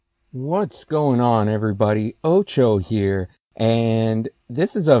What's going on, everybody? Ocho here, and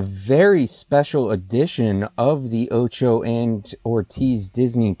this is a very special edition of the Ocho and Ortiz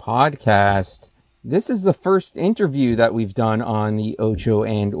Disney podcast. This is the first interview that we've done on the Ocho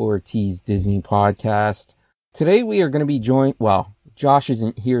and Ortiz Disney podcast. Today we are going to be joined, Josh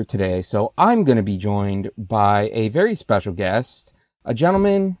isn't here today, so I'm going to be joined by a very special guest, a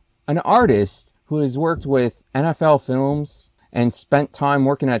gentleman, an artist who has worked with NFL Films, and spent time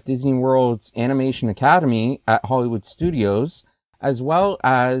working at Disney World's Animation Academy at Hollywood Studios, as well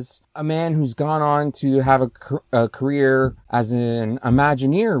as a man who's gone on to have a career as an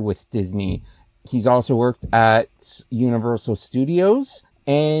Imagineer with Disney. He's also worked at Universal Studios,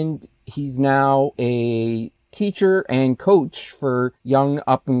 and he's now a teacher and coach for young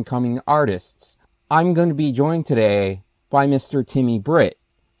up-and-coming artists. I'm going to be joined today by Mr. Timmy Britt.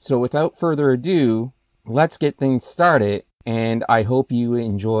 So without further ado, let's get things started. And I hope you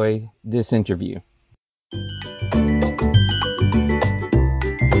enjoy this interview.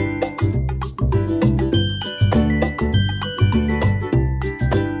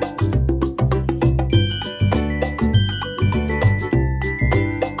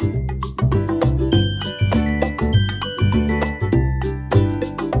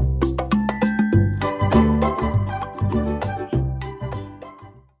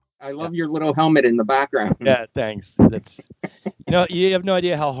 I love your little helmet in the background. Yeah, thanks. That's you have no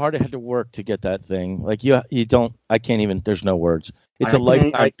idea how hard I had to work to get that thing. Like you don't. I can't even. There's no words. It's a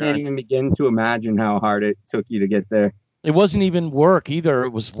lifetime. I can't even begin to imagine how hard it took you to get there. It wasn't even work either. It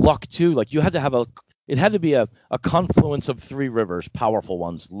was luck too. Like you had to have it had to be a confluence of three rivers, powerful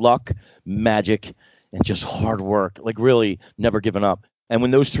ones: luck, magic, and just hard work. Like really never giving up. And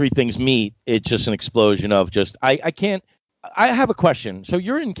when those three things meet, it's just an explosion of just. I can't. I have a question. So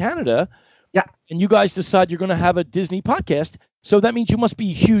you're in Canada. Yeah. And you guys decide you're going to have a Disney podcast. So that means you must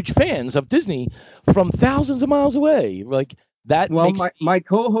be huge fans of Disney from thousands of miles away. Like that. Well, my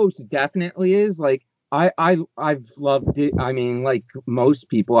co-host definitely is. Like I've loved it. I mean, like most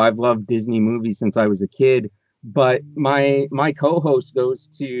people, I've loved Disney movies since I was a kid. But my co-host goes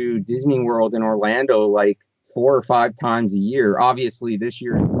to Disney World in Orlando like 4 or 5 times a year. Obviously, this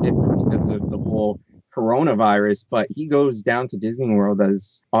year is different because of the whole coronavirus, but he goes down to Disney World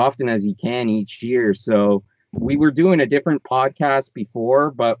as often as he can each year. So we were doing a different podcast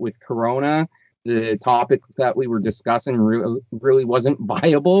before, but with Corona, the topic that we were discussing really wasn't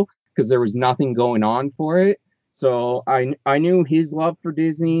viable because there was nothing going on for it. So I knew his love for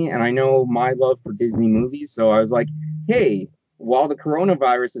Disney and I know my love for Disney movies. So I was like, hey, while the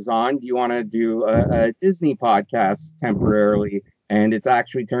coronavirus is on, do you want to do a Disney podcast temporarily? And it's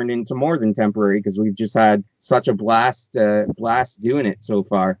actually turned into more than temporary because we've just had such a blast doing it so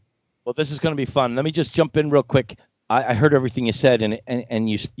far. Well, this is going to be fun. Let me just jump in real quick. I heard everything you said, and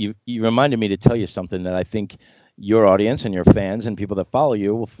you reminded me to tell you something that I think your audience and your fans and people that follow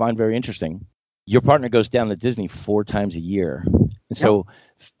you will find very interesting. Your partner goes down to Disney 4 times a year. And so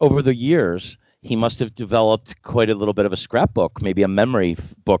over the years, he must have developed quite a little bit of a scrapbook, maybe a memory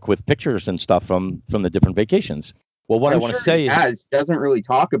book with pictures and stuff from the different vacations. Well, what I want to say is doesn't really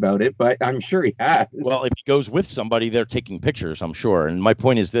talk about it, but I'm sure he has. Well, if he goes with somebody, they're taking pictures, I'm sure. And my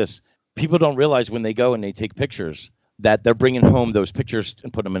point is this. People don't realize when they go and they take pictures that they're bringing home those pictures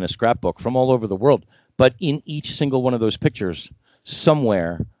and put them in a scrapbook from all over the world. But in each single one of those pictures,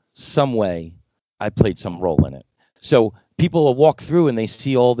 somewhere, some way, I played some role in it. So people will walk through and they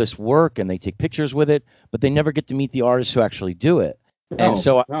see all this work and they take pictures with it, but they never get to meet the artists who actually do it. And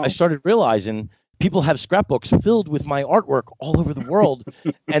I started realizing people have scrapbooks filled with my artwork all over the world,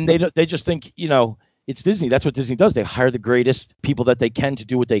 and they just think, it's Disney. That's what Disney does. They hire the greatest people that they can to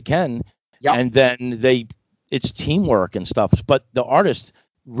do what they can, and then it's teamwork and stuff. But the artists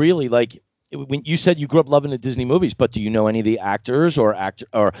really when you said you grew up loving the Disney movies, but do you know any of the actors or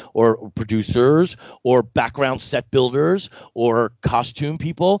producers or background set builders or costume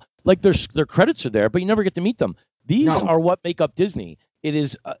people? Like their credits are there, but you never get to meet them. These are what make up Disney. It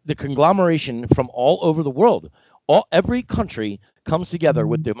is the conglomeration from all over the world. Every country comes together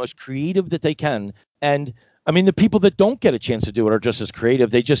with the most creative that they can. And I mean, the people that don't get a chance to do it are just as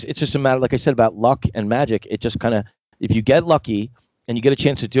creative. It's just a matter, like I said, about luck and magic. It just kind of, if you get lucky and you get a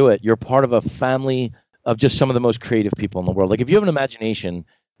chance to do it, you're part of a family of just some of the most creative people in the world. Like if you have an imagination,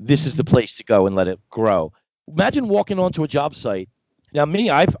 this is the place to go and let it grow. Imagine walking onto a job site. Now, me,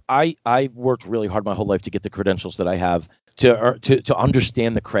 I've worked really hard my whole life to get the credentials that I have to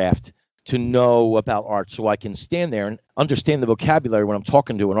understand the craft, to know about art, so I can stand there and understand the vocabulary when I'm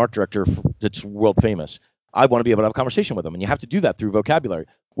talking to an art director that's world famous. I want to be able to have a conversation with them, and you have to do that through vocabulary.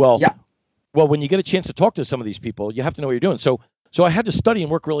 Well, when you get a chance to talk to some of these people, you have to know what you're doing. So So I had to study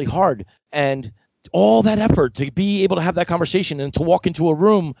and work really hard. And all that effort to be able to have that conversation and to walk into a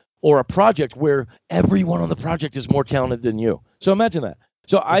room or a project where everyone on the project is more talented than you. So imagine that.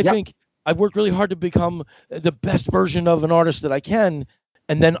 So I think I've worked really hard to become the best version of an artist that I can.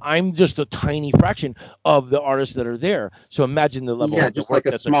 And then I'm just a tiny fraction of the artists that are there. So imagine the level of just like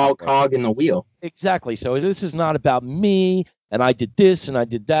a small cog in the wheel. Exactly. So this is not about me and I did this and I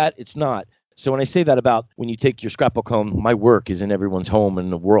did that. It's not. So when I say that about when you take your scrapbook home, my work is in everyone's home in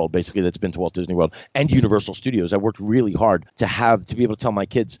the world, basically, that's been to Walt Disney World and Universal Studios. I worked really hard to be able to tell my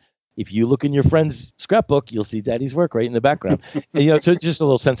kids, if you look in your friend's scrapbook, you'll see Daddy's work right in the background. And, so it's just a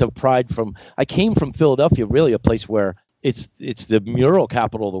little sense of pride I came from Philadelphia, really a place where it's the mural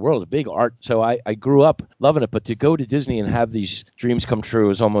capital of the world. It's big art. So I grew up loving it. But to go to Disney and have these dreams come true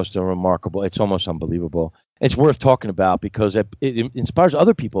is almost it's almost unbelievable. It's worth talking about because it inspires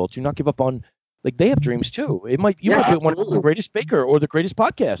other people to not give up on, like, they have dreams too. You might be one of the greatest baker or the greatest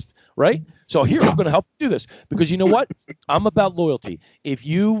podcast, right? So here, I'm going to help you do this because you know what? I'm about loyalty. If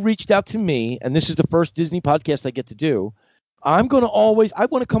you reached out to me, and this is the first Disney podcast I get to do, I want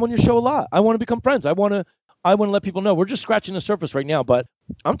to come on your show a lot. I want to become friends. I want to let people know. We're just scratching the surface right now, but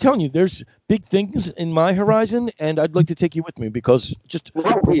I'm telling you, there's big things in my horizon, and I'd like to take you with me because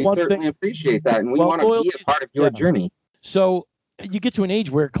we certainly appreciate that, and we want to be a part of your journey. So you get to an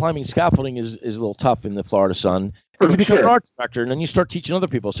age where climbing scaffolding is a little tough in the Florida sun. And you become an art director, and then you start teaching other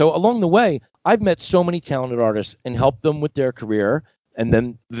people. So along the way, I've met so many talented artists and helped them with their career. And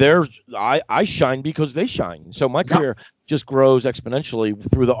then I shine because they shine. So my career just grows exponentially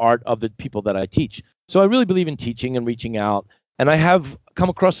through the art of the people that I teach. So I really believe in teaching and reaching out. And I have come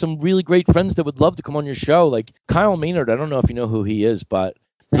across some really great friends that would love to come on your show, like Kyle Maynard. I don't know if you know who he is, but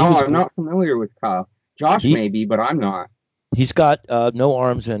I'm not familiar with Kyle. Josh maybe, but I'm not. He's got no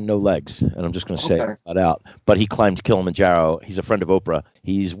arms and no legs, and I'm just going to say that out. But he climbed Kilimanjaro. He's a friend of Oprah.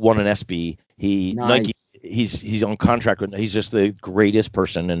 He's won an ESPY. Nike. He's on contract with. He's just the greatest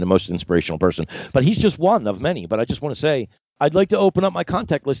person and the most inspirational person. But he's just one of many. But I just want to say I'd like to open up my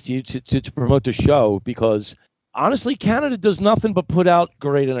contact list to you to promote the show because honestly, Canada does nothing but put out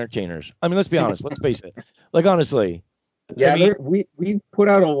great entertainers. I mean, let's be honest. Let's face it. Like honestly. Yeah, I mean, we've put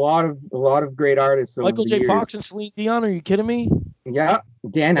out a lot of great artists. Michael J. Fox and Celine Dion. Are you kidding me? Yeah,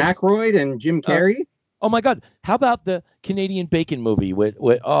 Dan Aykroyd and Jim Carrey. Oh my God! How about the Canadian Bacon movie with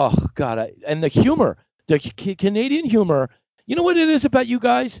oh God, and the humor, the Canadian humor. You know what it is about you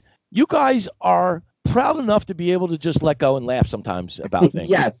guys? You guys are proud enough to be able to just let go and laugh sometimes about things.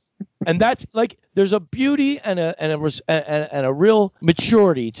 Yes. And that's like there's a beauty and a real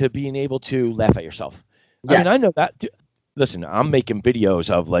maturity to being able to laugh at yourself. Yes. I mean, I know that. Listen, I'm making videos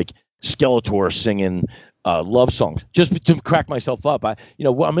of like Skeletor singing love songs just to crack myself up.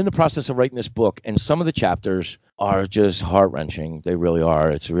 I'm in the process of writing this book, and some of the chapters are just heart wrenching. They really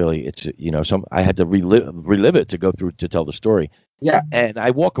are. I had to relive it to go through to tell the story. Yeah. And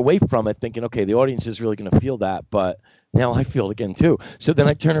I walk away from it thinking, okay, the audience is really going to feel that, but now I feel it again too. So then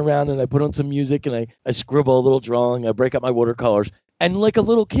I turn around and I put on some music and I scribble a little drawing. I break out my watercolors, and like a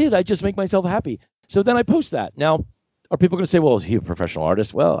little kid, I just make myself happy. So then I post that. Now, are people going to say, well, is he a professional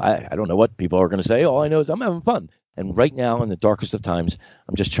artist? Well, I don't know what people are going to say. All I know is I'm having fun. And right now, in the darkest of times,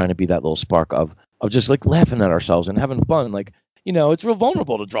 I'm just trying to be that little spark of just like laughing at ourselves and having fun. Like, it's real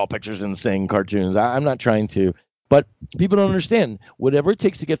vulnerable to draw pictures and sing cartoons. I'm not trying to. But people don't understand. Whatever it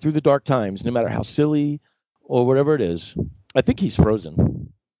takes to get through the dark times, no matter how silly or whatever it is. I think he's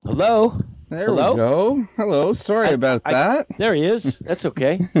frozen. Hello? Hello? We go. Hello. Sorry about that. There he is. That's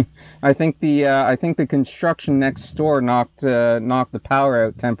okay. I think the construction next door knocked the power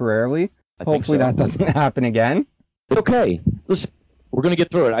out temporarily. Hopefully that doesn't happen again. Okay. Listen, we're gonna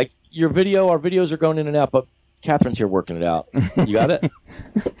get through it. Our videos are going in and out, but Catherine's here working it out. You got it?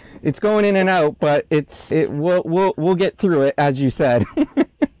 It's going in and out, but we'll get through it, as you said.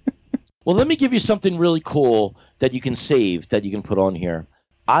 Well, let me give you something really cool that you can save, that you can put on here.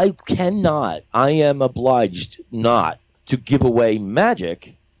 I am obliged not to give away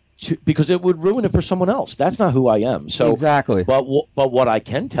magic because it would ruin it for someone else. That's not who I am. So exactly. But what I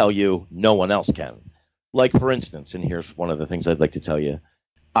can tell you, no one else can. Like, for instance, and here's one of the things I'd like to tell you.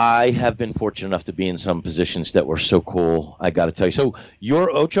 I have been fortunate enough to be in some positions that were so cool. I got to tell you. So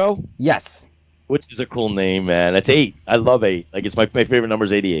you're Ocho? Yes. Which is a cool name, man. That's 8. I love 8. Like, it's my favorite number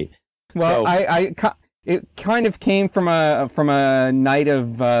is 88. Well, so, it kind of came from a night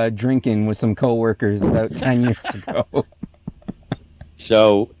of drinking with some coworkers about 10 years ago.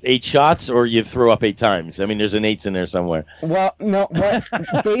 So 8 shots, or you threw up 8 times? I mean, there's an 8s in there somewhere. Well, no.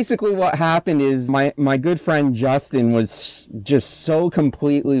 Basically, what happened is my good friend Justin was just so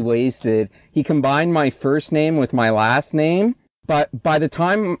completely wasted. He combined my first name with my last name, But by the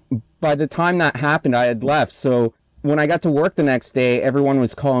time that happened, I had left. So when I got to work the next day, everyone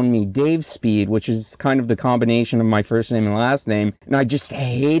was calling me Dave Speed, which is kind of the combination of my first name and last name, and I just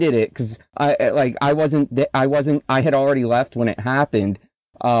hated it because I had already left when it happened.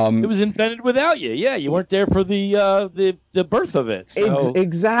 It was invented without you. Yeah, you weren't there for the birth of it. So.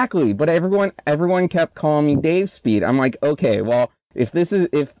 Exactly, but everyone kept calling me Dave Speed. I'm like, okay, well, if this is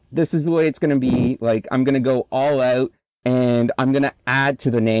the way it's gonna be, like, I'm gonna go all out and I'm gonna add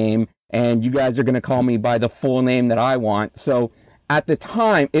to the name, and you guys are gonna call me by the full name that I want. So at the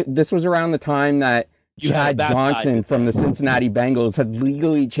time, this was around the time that Chad Johnson from the Cincinnati Bengals had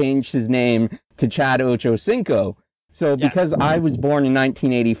legally changed his name to Chad Ochocinco. So because I was born in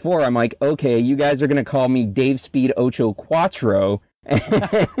 1984, I'm like, okay, you guys are going to call me Dave Speed Ocho Quattro.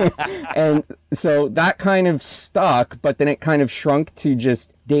 And so that kind of stuck, but then it kind of shrunk to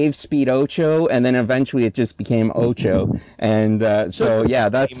just Dave Speed Ocho, and then eventually it just became Ocho. And so yeah,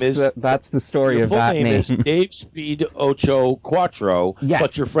 that's the story of that name. Your full name is Dave Speed Ocho Quattro,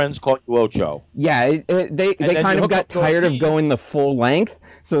 but your friends call you Ocho. Yeah, they kind of got tired of going the full length,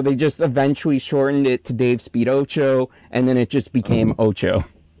 so they just eventually shortened it to Dave Speed Ocho, and then it just became Ocho.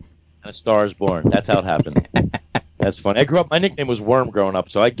 And a star is born. That's how it happened. That's funny. I grew up. My nickname was Worm growing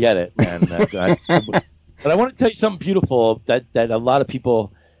up, so I get it, man. But I want to tell you something beautiful that a lot of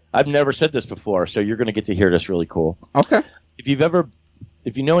people. I've never said this before, so you're going to get to hear this. Really cool. Okay. If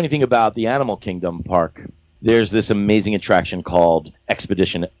you know anything about the Animal Kingdom park, there's this amazing attraction called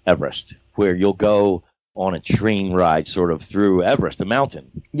Expedition Everest, where you'll go on a train ride, sort of through Everest, a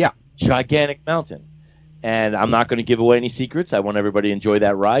mountain. Yeah. Gigantic mountain. And I'm not going to give away any secrets. I want everybody to enjoy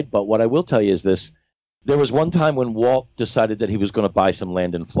that ride. But what I will tell you is this. There was one time when Walt decided that he was going to buy some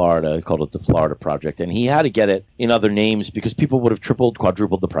land in Florida. He called it the Florida Project. And he had to get it in other names because people would have tripled,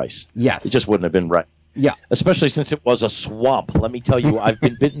 quadrupled the price. Yes. It just wouldn't have been right. Yeah. Especially since it was a swamp. Let me tell you, I've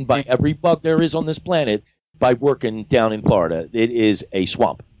been bitten by every bug there is on this planet by working down in Florida. It is a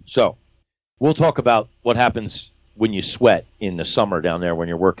swamp. So we'll talk about what happens when you sweat in the summer down there when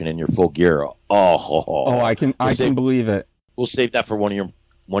you're working in your full gear. I can believe it. We'll save that for one of your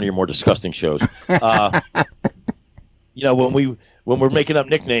more disgusting shows. You know, when we're making up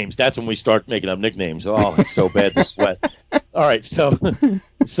nicknames, that's when we start making up nicknames. Oh, it's so bad to sweat. All right, so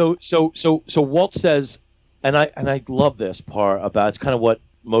Walt says, and I love this part about it's kind of what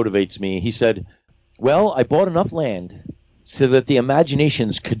motivates me. He said, "Well, I bought enough land so that the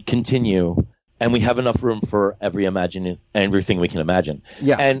imaginations could continue, and we have enough room for everything we can imagine."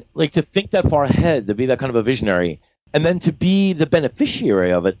 Yeah, and like to think that far ahead, to be that kind of a visionary. And then to be the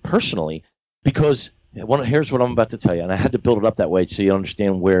beneficiary of it personally, because here's what I'm about to tell you, and I had to build it up that way so you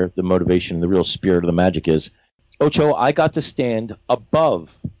understand where the motivation, the real spirit of the magic is. Ocho, I got to stand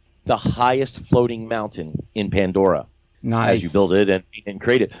above the highest floating mountain in Pandora. Nice. As you build it and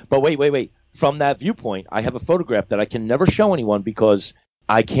create it. But wait. From that viewpoint, I have a photograph that I can never show anyone because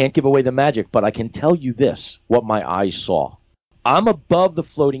I can't give away the magic, but I can tell you this, what my eyes saw. I'm above the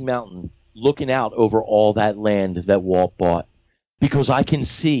floating mountain, looking out over all that land that Walt bought, because I can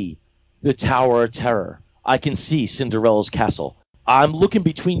see the Tower of Terror. I can see Cinderella's castle. I'm looking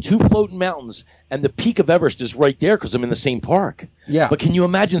between two floating mountains, and the peak of Everest is right there because I'm in the same park. Yeah. But can you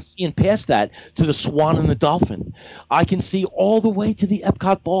imagine seeing past that to the Swan and the Dolphin? I can see all the way to the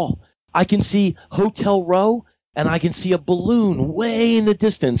Epcot Ball. I can see Hotel Row, and I can see a balloon way in the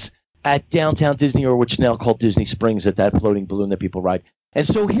distance at downtown Disney, or which is now called Disney Springs, at that floating balloon that people ride. And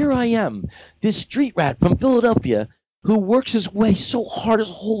so here I am, this street rat from Philadelphia who works his way so hard his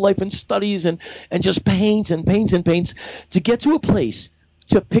whole life and studies and just paints to get to a place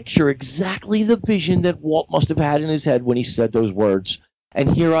to picture exactly the vision that Walt must have had in his head when he said those words.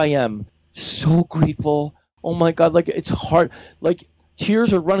 And here I am, so grateful. Oh my God, like it's hard, like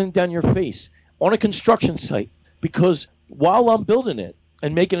tears are running down your face on a construction site, because while I'm building it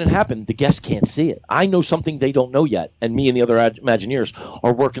and making it happen, the guests can't see it. I know something they don't know yet, and me and the other Imagineers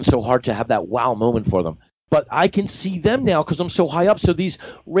are working so hard to have that wow moment for them. But I can see them now because I'm so high up. So these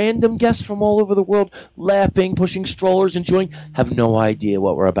random guests from all over the world, laughing, pushing strollers, enjoying, have no idea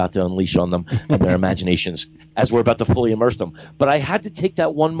what we're about to unleash on them and their imaginations as we're about to fully immerse them. But I had to take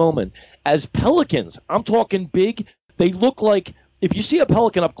that one moment. As pelicans, I'm talking big. They look like, if you see a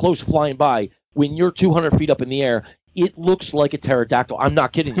pelican up close flying by, when you're 200 feet up in the air, it looks like a pterodactyl. I'm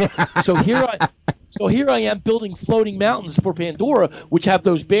not kidding you. So here I am building floating mountains for Pandora, which have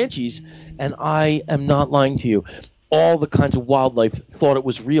those banshees, and I am not lying to you. All the kinds of wildlife thought it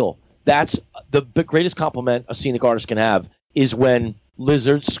was real. That's the greatest compliment a scenic artist can have, is when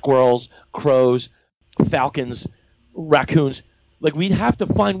lizards, squirrels, crows, falcons, raccoons Like, we'd have to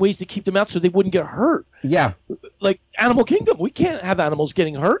find ways to keep them out so they wouldn't get hurt. Yeah. Like Animal Kingdom, we can't have animals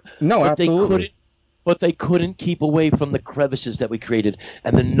getting hurt. No, absolutely. They couldn't keep away from the crevices that we created,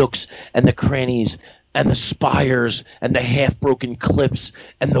 and the nooks and the crannies and the spires and the half-broken cliffs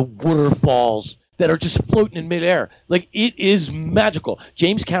and the waterfalls that are just floating in midair. Like, it is magical.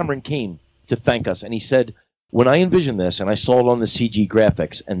 James Cameron came to thank us, and he said, when I envisioned this and I saw it on the CG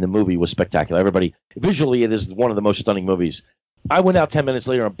graphics and the movie was spectacular, everybody, visually it is one of the most stunning movies. I went out 10 minutes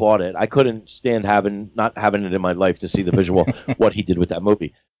later and bought it. I couldn't stand not having it in my life to see the visual, what he did with that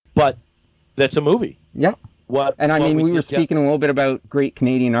movie. But that's a movie. Yeah. We were speaking a little bit about great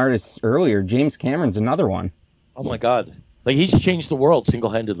Canadian artists earlier. James Cameron's another one. Oh, my God. Like, he's changed the world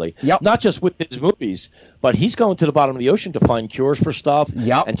single-handedly. Yep. Not just with his movies, but he's going to the bottom of the ocean to find cures for stuff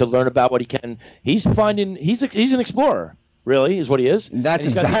and to learn about what he can. He's an explorer, really, is what he is. That's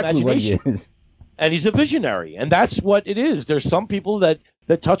exactly what he is. And he's a visionary, and that's what it is. There's some people that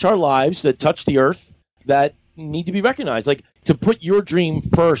touch our lives, that touch the earth, that need to be recognized. Like, to put your dream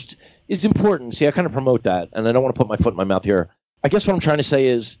first is important. See, I kind of promote that, and I don't want to put my foot in my mouth here. I guess what I'm trying to say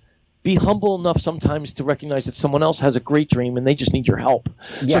is be humble enough sometimes to recognize that someone else has a great dream and they just need your help.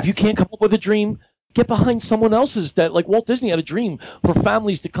 Yes. So if you can't come up with a dream, get behind someone else's. That, like Walt Disney had a dream for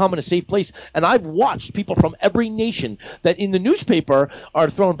families to come in a safe place. And I've watched people from every nation that in the newspaper are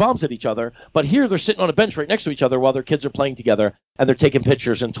throwing bombs at each other, but here they're sitting on a bench right next to each other while their kids are playing together and they're taking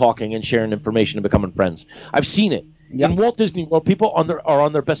pictures and talking and sharing information and becoming friends. I've seen it. Yep. In Walt Disney World, people are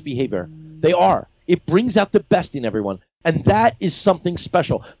on their best behavior. They are. It brings out the best in everyone. And that is something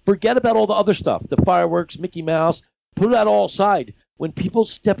special. Forget about all the other stuff, the fireworks, Mickey Mouse, put that all aside. When people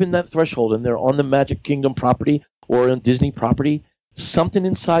step in that threshold and they're on the Magic Kingdom property or on Disney property, something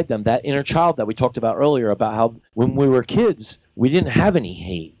inside them, that inner child that we talked about earlier, about how when we were kids, we didn't have any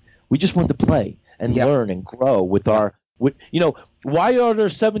hate. We just wanted to play and learn and grow with our, why are there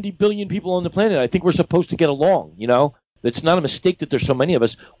 70 billion people on the planet? I think we're supposed to get along, It's not a mistake that there's so many of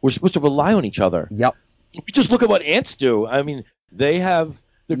us. We're supposed to rely on each other. Yep. If you just look at what ants do, I mean, they have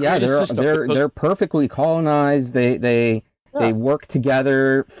the greatest system. They're perfectly colonized. They work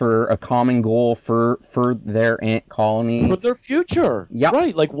together for a common goal for their ant colony. For their future. Yeah.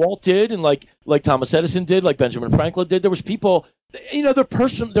 Right. Like Walt did and like Thomas Edison did, like Benjamin Franklin did. There was people,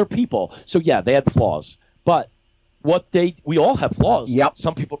 they're people. So yeah, they had flaws. But we all have flaws. Yep.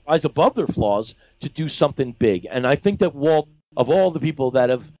 Some people rise above their flaws to do something big. And I think that Walt, of all the people that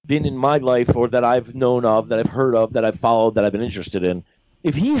have been in my life or that I've known of, that I've heard of, that I've followed, that I've been interested in,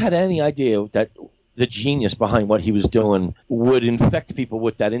 if he had any idea that the genius behind what he was doing would infect people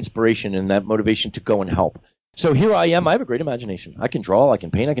with that inspiration and that motivation to go and help. So here I am. I have a great imagination. I can draw, I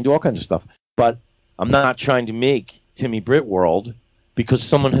can paint, I can do all kinds of stuff. But I'm not trying to make Timmy Britt World because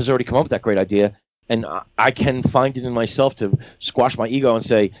someone has already come up with that great idea. And I can find it in myself to squash my ego and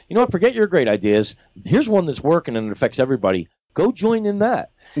say, you know what, forget your great ideas. Here's one that's working and it affects everybody. Go join in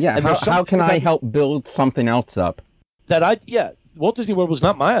that. Yeah, how can I help build something else up? Walt Disney World was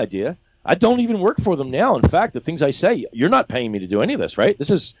not my idea. I don't even work for them now. In fact, the things I say, you're not paying me to do any of this, right? This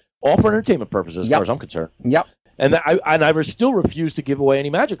is all for entertainment purposes, as far as I'm concerned. Yep. And I still refuse to give away any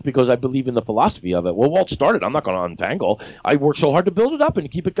magic because I believe in the philosophy of it. Well, Walt started. I'm not going to untangle. I worked so hard to build it up and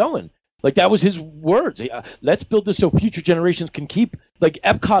keep it going. Like, that was his words. Let's build this so future generations can keep. Like,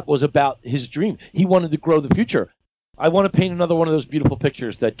 Epcot was about his dream. He wanted to grow the future. I want to paint another one of those beautiful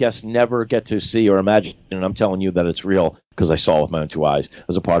pictures that guests never get to see or imagine. And I'm telling you that it's real because I saw it with my own two eyes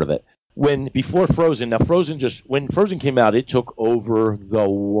as a part of it. Before Frozen, when Frozen came out, it took over the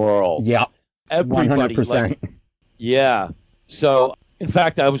world. Yeah, everybody, 100%. Yeah. So, in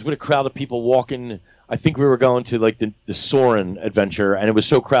fact, I was with a crowd of people walking. I think we were going to like the Soarin' adventure, and it was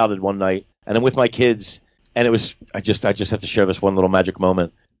so crowded one night. And I'm with my kids, and it was. I just have to share this one little magic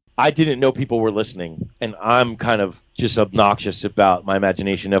moment. I didn't know people were listening, and I'm kind of just obnoxious about my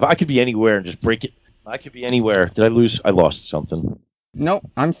imagination. If I could be anywhere and just break it, I could be anywhere. Did I lose? I lost something. No,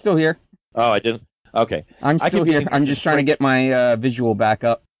 I'm still here. Oh, I didn't? Okay. I'm still here. I'm just trying to get my visual back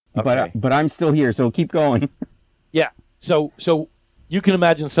up. Okay. But I'm still here, so keep going. Yeah. So you can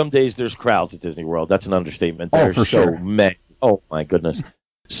imagine some days there's crowds at Disney World. That's an understatement. There's for sure. Many. Oh, my goodness.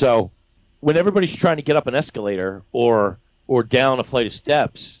 So when everybody's trying to get up an escalator or down a flight of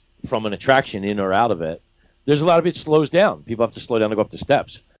steps from an attraction in or out of it, there's a lot of it slows down. People have to slow down to go up the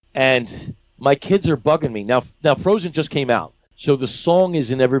steps. And my kids are bugging me. Now Frozen just came out. So the song is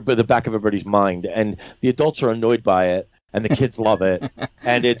in the back of everybody's mind, and the adults are annoyed by it, and the kids love it,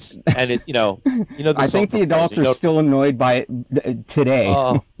 and I think the adults are still annoyed by it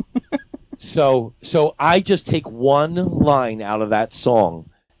today. So I just take one line out of that song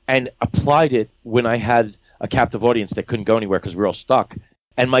and applied it when I had a captive audience that couldn't go anywhere because we were all stuck.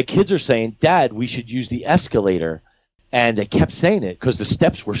 And my kids are saying, Dad, we should use the escalator. And they kept saying it because the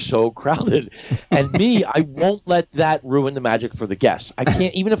steps were so crowded. And me, I won't let that ruin the magic for the guests. I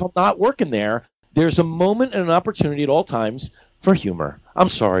can't, even if I'm not working there, there's a moment and an opportunity at all times for humor. I'm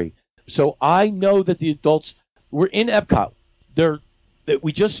sorry. So I know that the adults were in Epcot.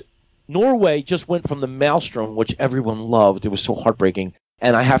 Norway just went from the Maelstrom, which everyone loved. It was so heartbreaking.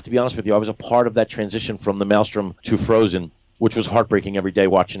 And I have to be honest with you, I was a part of that transition from the Maelstrom to Frozen, which was heartbreaking every day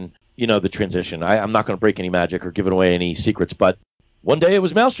watching, the transition. I'm not going to break any magic or give away any secrets, but one day it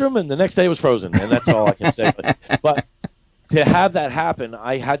was Maelstrom and the next day it was Frozen, and that's all I can say. But to have that happen,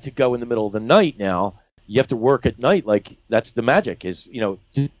 I had to go in the middle of the night now. You have to work at night. Like, that's the magic is,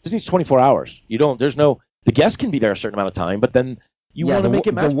 Disney's 24 hours. The guests can be there a certain amount of time, but then you want to make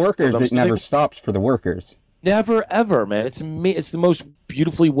it magical. The workers, it never stops for the workers. Never, ever, man. It's the most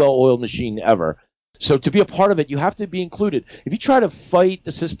beautifully well-oiled machine ever. So to be a part of it, you have to be included. If you try to fight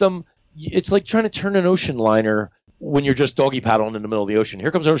the system, it's like trying to turn an ocean liner when you're just doggy paddling in the middle of the ocean. Here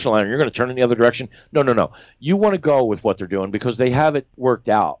comes an ocean liner. You're going to turn in the other direction. No. You want to go with what they're doing because they have it worked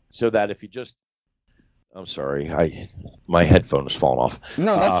out so that if you just... I'm sorry. My headphone is falling off.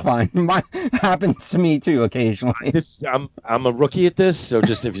 No, that's fine. Mine happens to me too occasionally. I'm a rookie at this, so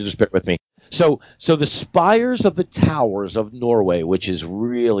if you just bear with me. So the spires of the towers of Norway, which is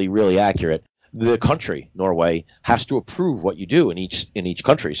really, really accurate, the country, Norway, has to approve what you do in each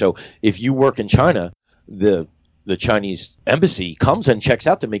country. So if you work in China, the Chinese embassy comes and checks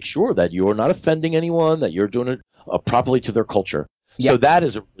out to make sure that you're not offending anyone, that you're doing it properly to their culture. Yep. So that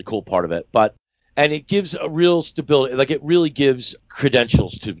is a really cool part of it. And it gives a real stability, like it really gives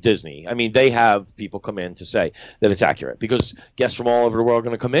credentials to Disney. I mean, they have people come in to say that it's accurate because guests from all over the world are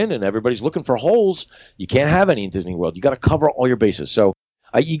going to come in and everybody's looking for holes. You can't have any in Disney World. You got to cover all your bases. So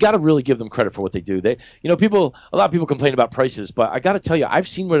you got to really give them credit for what they do. A lot of people complain about prices, but I got to tell you, I've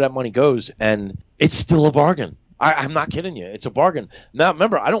seen where that money goes and it's still a bargain. I'm not kidding you. It's a bargain. Now,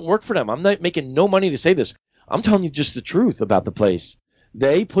 remember, I don't work for them. I'm not making no money to say this. I'm telling you just the truth about the place.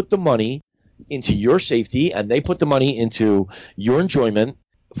 They put the money into your safety and they put the money into your enjoyment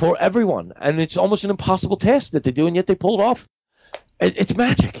for everyone. And it's almost an impossible task that they do, and yet they pull it off. It's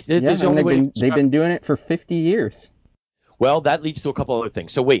magic. They've been doing it for 50 years. Well, that leads to a couple other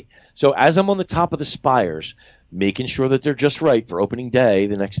things. So as I'm on the top of the spires, making sure that they're just right for opening day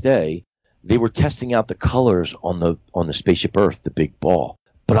the next day, they were testing out the colors on the Spaceship Earth, the big ball.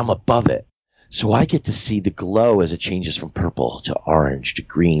 But I'm above it. So I get to see the glow as it changes from purple to orange to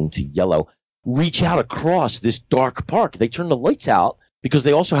green to yellow reach out across this dark park. They turn the lights out because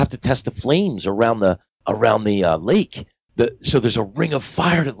they also have to test the flames around the lake. So there's a ring of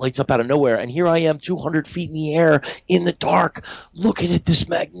fire that lights up out of nowhere, and here I am 200 feet in the air in the dark looking at this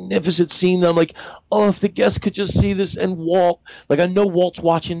magnificent scene. I'm like, oh, if the guests could just see this. And Walt, like, I know Walt's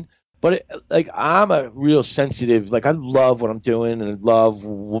watching, but I'm a real sensitive, I love what I'm doing and I love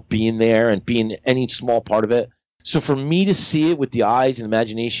being there and being any small part of it. So for me to see it with the eyes and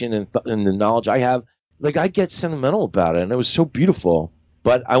imagination and the knowledge I have, I get sentimental about it, and it was so beautiful.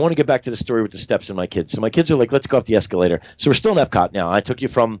 But I want to get back to the story with the steps and my kids. So my kids are like, let's go up the escalator. So we're still in Epcot now. I took you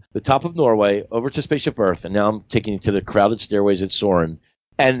from the top of Norway over to Spaceship Earth, and now I'm taking you to the crowded stairways at Soarin'.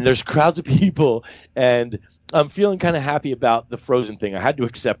 And there's crowds of people, and I'm feeling kind of happy about the Frozen thing. I had to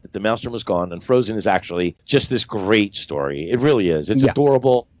accept that the Maelstrom was gone, and Frozen is actually just this great story. It really is. It's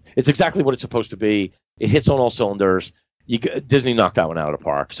adorable. It's exactly what it's supposed to be. It hits on all cylinders. Disney knocked that one out of the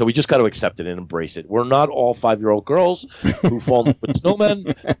park. So we just got to accept it and embrace it. We're not all 5-year-old girls who fall in with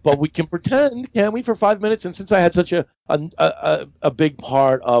snowmen, but we can pretend, can we, for 5 minutes? And since I had such a big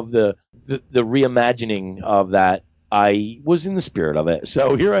part of the reimagining of that, I was in the spirit of it.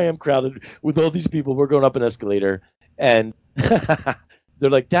 So here I am crowded with all these people. We're going up an escalator, and they're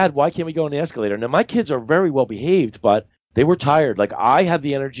like, Dad, why can't we go on the escalator? Now, my kids are very well behaved, but they were tired. I have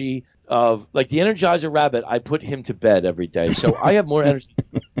the energy of, the Energizer Rabbit. I put him to bed every day, so I have more energy.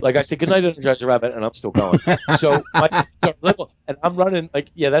 I say, good night, Energizer Rabbit, and I'm still going. So my kids are little, and I'm running.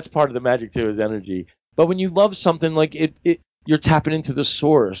 That's part of the magic too, is energy. But when you love something, you're tapping into the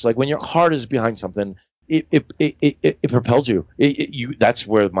source. When your heart is behind something, it propels you. That's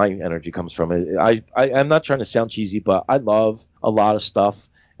where my energy comes from. I'm not trying to sound cheesy, but I love a lot of stuff,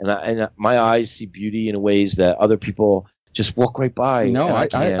 and my eyes see beauty in ways that other people just walk right by. No,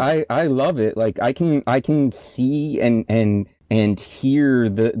 I love it. I can see and hear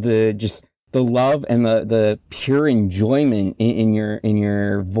the love and the pure enjoyment in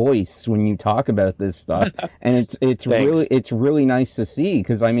your voice when you talk about this stuff. And it's really nice to see,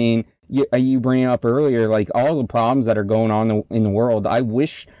 because I mean, you bring up earlier, like all the problems that are going on in the world. I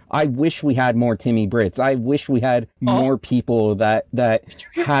wish we had more Timmy Brits. I wish we had more people that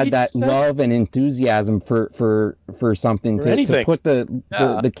had that love and enthusiasm for something to put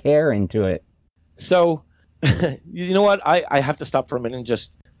the care into it. So, you know what? I have to stop for a minute and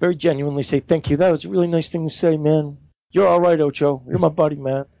just very genuinely say thank you. That was a really nice thing to say, man. You're all right, Ocho. You're my buddy,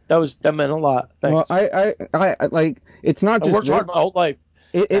 man. That meant a lot. Thanks. Well, I like, it's not just. I worked hard my whole life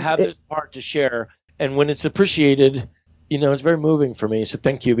to have this part to share, and when it's appreciated, it's very moving for me. So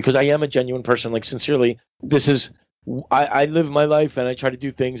thank you, because I am a genuine person. Like, sincerely, this is. I live my life and I try to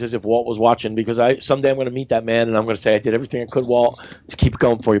do things as if Walt was watching, because someday I'm going to meet that man and I'm going to say I did everything I could, Walt, to keep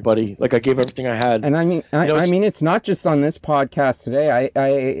going for you, buddy. Like, I gave everything I had. And I mean, I mean, it's not just on this podcast today.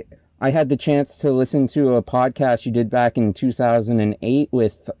 I had the chance to listen to a podcast you did back in 2008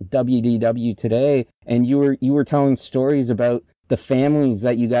 with WDW Today, and you were telling stories about the families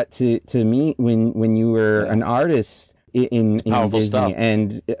that you got to meet when you were an artist in Disney stuff.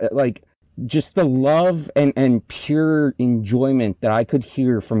 And like, just the love and pure enjoyment that I could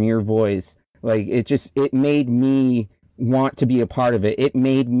hear from your voice. Like, it made me want to be a part of it. It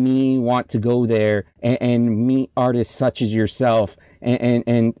made me want to go there and meet artists such as yourself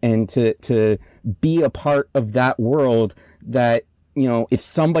and to be a part of that world that, if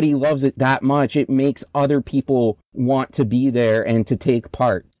somebody loves it that much, it makes other people want to be there and to take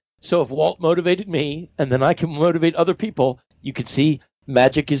part. So if Walt motivated me, and then I can motivate other people, you can see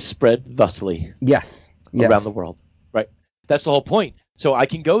magic is spread thusly. Yes. Around the world. Right. That's the whole point. So I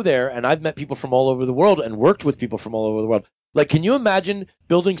can go there, and I've met people from all over the world and worked with people from all over the world. Like, can you imagine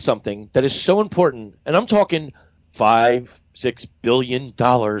building something that is so important? And I'm talking $5-6 billion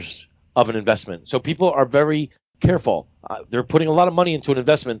of an investment. So people are very careful. They're putting a lot of money into an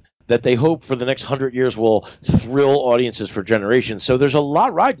investment that they hope for the next 100 years will thrill audiences for generations. So there's a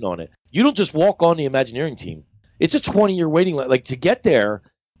lot riding on it. You don't just walk on the Imagineering team. It's a 20-year waiting list. Like, to get there,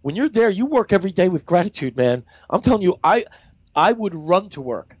 when you're there, you work every day with gratitude, man. I'm telling you, I would run to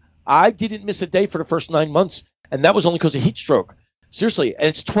work. I didn't miss a day for the first 9 months, and that was only because of heat stroke. Seriously, and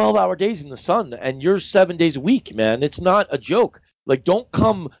it's 12-hour days in the sun, and you're 7 days a week, man. It's not a joke. Like, don't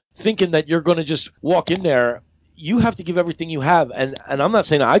come thinking that you're going to just walk in there. You have to give everything you have, and I'm not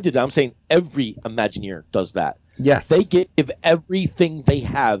saying I did that. I'm saying every Imagineer does that. Yes. They give everything they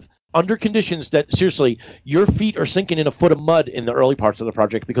have under conditions that, seriously, your feet are sinking in a foot of mud in the early parts of the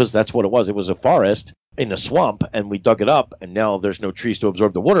project, because that's what it was. It was a forest in a swamp, and we dug it up, and now there's no trees to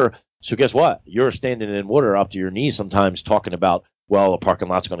absorb the water. So guess what? You're standing in water up to your knees sometimes, talking about, well, a parking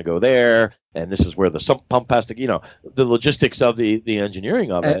lot's going to go there, and this is where the sump pump has to, the logistics of the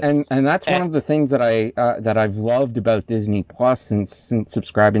engineering of it. And that's one of the things that I've loved about Disney Plus since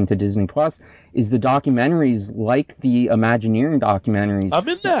subscribing to Disney Plus is the documentaries, like the Imagineering documentaries. I'm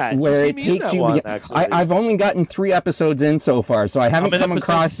in that. Where it takes you. I've only gotten 3 episodes in so far, so I haven't come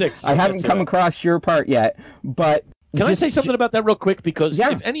across. 6. I haven't come across your part yet. But can I say something about that real quick? Because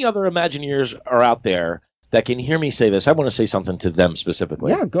if any other Imagineers are out there that can hear me say this, I want to say something to them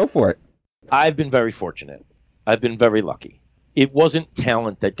specifically. Yeah, go for it. I've been very fortunate. I've been very lucky. It wasn't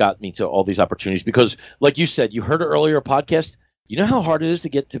talent that got me to all these opportunities, because, like you said, you heard earlier a podcast. You know how hard it is to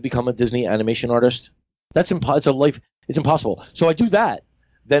get to become a Disney animation artist? It's impossible. So I do that.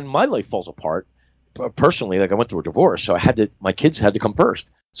 Then my life falls apart. Personally, like, I went through a divorce, so my kids had to come first.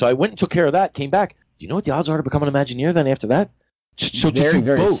 So I went and took care of that, came back. Do you know what the odds are to become an Imagineer then after that? So very,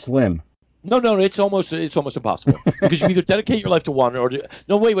 very both. Slim. No, it's almost impossible, because you either dedicate your life to one or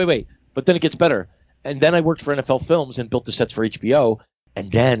no, wait. But then it gets better. And then I worked for NFL Films and built the sets for HBO. And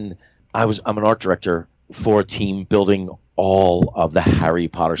then I'm an art director for a team building all of the Harry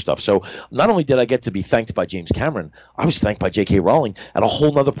Potter stuff. So not only did I get to be thanked by James Cameron, I was thanked by J.K. Rowling at a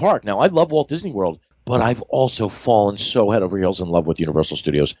whole nother park. Now, I love Walt Disney World, but I've also fallen so head over heels in love with Universal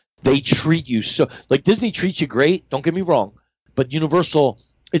Studios. They treat you so, like, Disney treats you great, don't get me wrong, but Universal,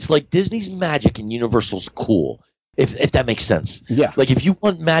 it's like Disney's magic and Universal's cool, if that makes sense. Yeah. Like, if you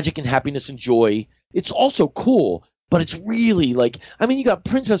want magic and happiness and joy, it's also cool, but it's really like, I mean, you got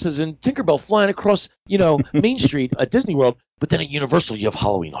princesses and Tinkerbell flying across, Main Street at Disney World, but then at Universal you have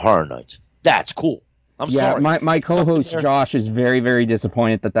Halloween Horror Nights. That's cool. I'm sorry. My co-host Josh is very, very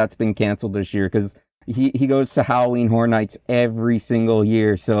disappointed that that's been canceled this year, because he goes to Halloween Horror Nights every single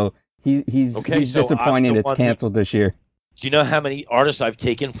year, so he's disappointed it's canceled this year. Do you know how many artists I've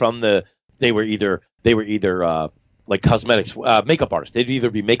taken from they were either like cosmetics, makeup artists. They'd either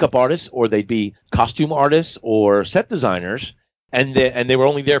be makeup artists or they'd be costume artists or set designers, and they were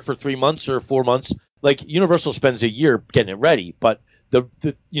only there for 3 months or 4 months. Like, Universal spends a year getting it ready, but the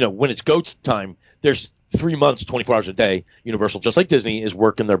when it's go time, there's 3 months, 24 hours a day, Universal, just like Disney, is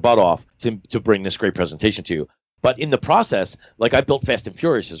working their butt off to bring this great presentation to you. But in the process, like I built Fast and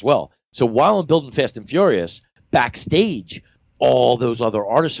Furious as well. So while I'm building Fast and Furious, backstage, all those other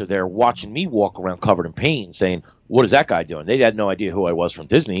artists are there watching me walk around covered in paint saying, what is that guy doing? They had no idea who I was from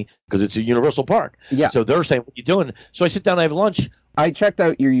Disney because it's a Universal park. Yeah. So they're saying, what are you doing? So I sit down, I have lunch. I checked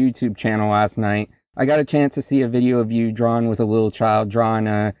out your YouTube channel last night. I got a chance to see a video of you drawn with a little child, drawing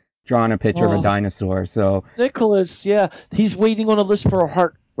a picture of a dinosaur. So Nicholas, yeah, he's waiting on a list for a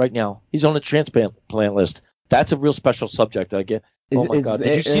heart right now. He's on a transplant list. That's a real special subject. I get. Oh my God!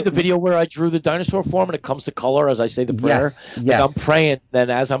 Did you see the video where I drew the dinosaur form and it comes to color as I say the prayer? Yes. And I'm praying. Then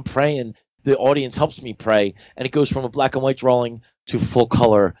as I'm praying, the audience helps me pray, and it goes from a black and white drawing to full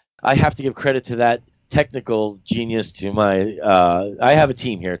color. I have to give credit to that technical genius. To my, I have a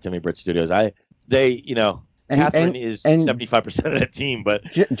team here at Timmy Britt Studios. Catherine is 75% of that team, but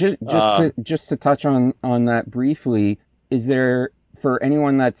just to touch on that briefly, is there, for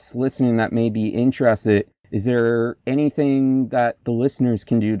anyone that's listening that may be interested, is there anything that the listeners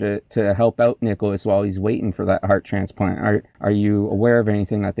can do to help out Nicholas while he's waiting for that heart transplant? Are you aware of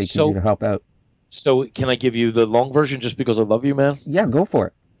anything that they can do to help out? So can I give you the long version just because I love you, man? Yeah, go for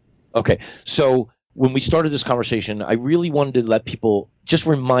it. Okay. So when we started this conversation, I really wanted to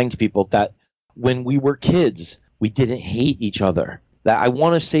remind people that when we were kids, we didn't hate each other. That I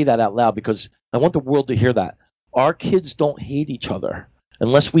want to say that out loud because I want the world to hear that. Our kids don't hate each other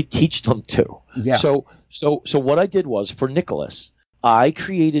unless we teach them to. Yeah. So what I did was, for Nicholas, I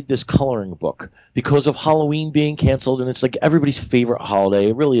created this coloring book because of Halloween being canceled, and it's like everybody's favorite holiday.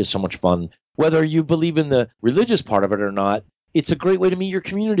 It really is so much fun. Whether you believe in the religious part of it or not, it's a great way to meet your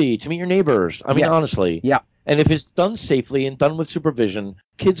community, to meet your neighbors. I mean, honestly. Yeah. And if it's done safely and done with supervision,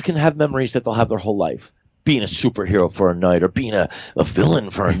 kids can have memories that they'll have their whole life. Being a superhero for a night or being a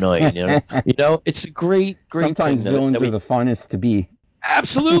villain for a night, it's a great Sometimes thing villains are the funnest to be.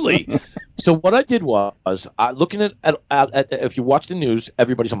 Absolutely. So what I did was, looking at if you watch the news,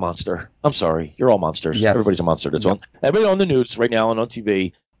 everybody's a monster. I'm sorry, you're all monsters. Yes. Everybody's a monster. That's on everybody on the news right now and on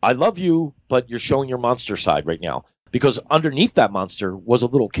TV. I love you, but you're showing your monster side right now. Because underneath that monster was a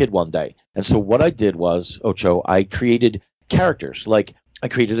little kid one day. And so what I did was, Ocho, I created characters. Like I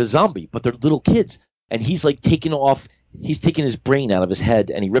created a zombie, but they're little kids. And he's like taking his brain out of his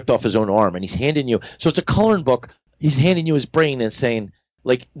head and he ripped off his own arm and he's handing you. So it's a coloring book. He's handing you his brain and saying,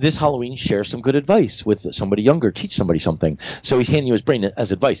 like, this Halloween, share some good advice with somebody younger, teach somebody something. So he's handing you his brain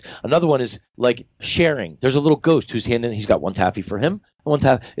as advice. Another one is like sharing. There's a little ghost who's he's got one taffy for him, and one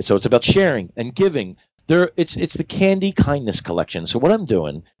taffy. So it's about sharing and giving. It's the Candy Kindness collection. So what I'm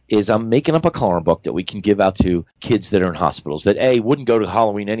doing is I'm making up a coloring book that we can give out to kids that are in hospitals that wouldn't go to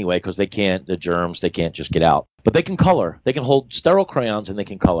Halloween anyway because they can't, the germs, they can't just get out. But they can color. They can hold sterile crayons and they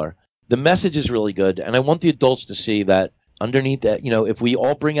can color. The message is really good, and I want the adults to see that underneath that, if we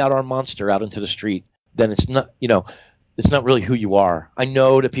all bring out our monster out into the street, then it's not really who you are. I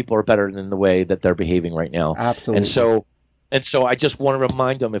know that people are better than the way that they're behaving right now. Absolutely. And so I just want to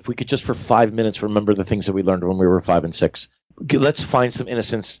remind them, if we could just for 5 minutes remember the things that we learned when we were 5 and 6. Let's find some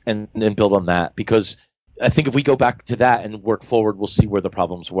innocence and build on that, because I think if we go back to that and work forward, we'll see where the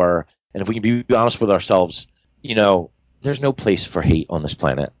problems were. And if we can be honest with ourselves, there's no place for hate on this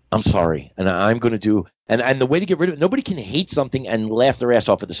planet. I'm sorry. And I'm going to do – and the way to get rid of it, nobody can hate something and laugh their ass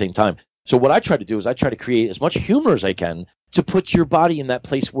off at the same time. So what I try to do is I try to create as much humor as I can to put your body in that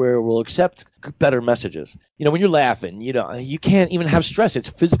place where it will accept better messages. When you're laughing, you can't even have stress. It's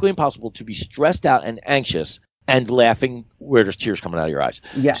physically impossible to be stressed out and anxious and laughing where there's tears coming out of your eyes.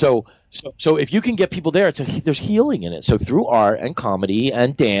 Yes. So if you can get people there, there's healing in it. So through art and comedy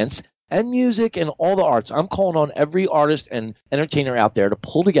and dance and music and all the arts, I'm calling on every artist and entertainer out there to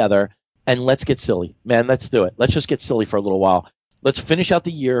pull together and let's get silly. Man, let's do it. Let's just get silly for a little while. Let's finish out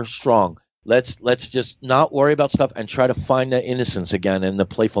the year strong. Let's just not worry about stuff and try to find the innocence again and the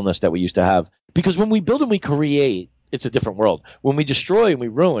playfulness that we used to have. Because when we build and we create, it's a different world. When we destroy and we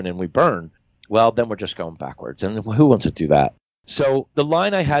ruin and we burn, well, then we're just going backwards. And who wants to do that? So the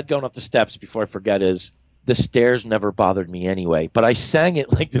line I had going up the steps before I forget is, the stairs never bothered me anyway. But I sang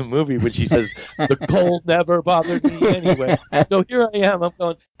it like the movie when she says, the cold never bothered me anyway. So here I am. I'm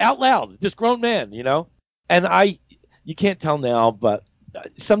going out loud, this grown man, And you can't tell now, but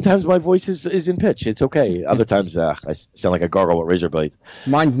sometimes my voice is in pitch. It's okay. Other times I sound like a gargoyle with razor blades.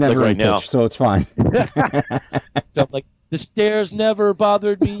 Mine's never in pitch, so it's fine. So I'm like, the stairs never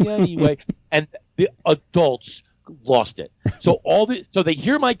bothered me anyway. And the adults lost it. So so they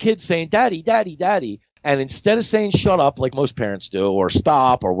hear my kids saying, Daddy, Daddy, Daddy. And instead of saying shut up like most parents do or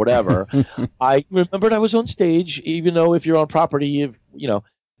stop or whatever, I remembered I was on stage, even though if you're on property,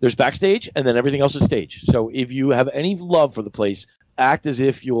 There's backstage, and then everything else is stage. So if you have any love for the place, act as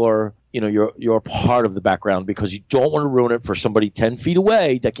if you're part of the background, because you don't want to ruin it for somebody 10 feet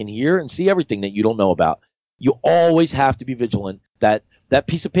away that can hear and see everything that you don't know about. You always have to be vigilant that that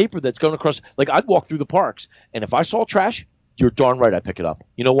piece of paper that's going across, like I'd walk through the parks, and if I saw trash, you're darn right I'd pick it up.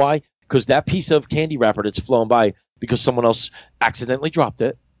 You know why? Because that piece of candy wrapper that's flown by because someone else accidentally dropped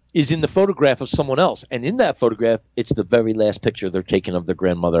it is in the photograph of someone else. And in that photograph, it's the very last picture they're taking of their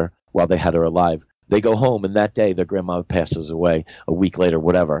grandmother while they had her alive. They go home, and that day their grandmother passes away, a week later,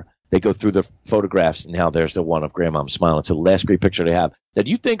 whatever. They go through the photographs, and now there's the one of grandmom smiling. It's the last great picture they have. Now,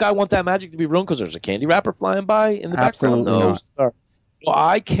 do you think I want that magic to be ruined because there's a candy wrapper flying by in the background? No, sir. So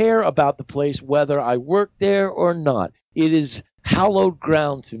I care about the place whether I work there or not. It is hallowed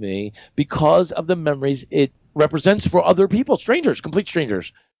ground to me because of the memories it represents for other people, strangers, complete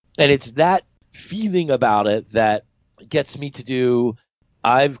strangers. And it's that feeling about it that gets me to do.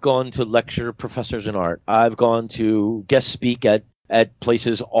 I've gone to lecture professors in art. I've gone to guest speak at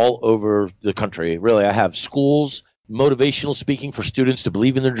places all over the country. Really, I have schools, motivational speaking for students to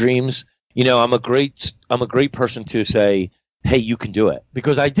believe in their dreams. You know, I'm a great person to say, hey, you can do it,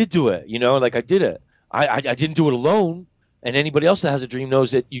 because I did do it. You know, like I did it. I didn't do it alone. And anybody else that has a dream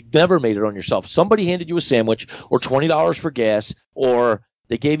knows that you never made it on yourself. Somebody handed you a sandwich or $20 for gas, or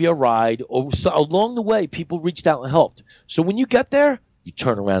they gave you a ride, or along the way, people reached out and helped. So when you get there, you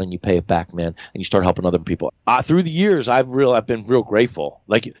turn around and you pay it back, man, and you start helping other people. Through the years, I've been real grateful.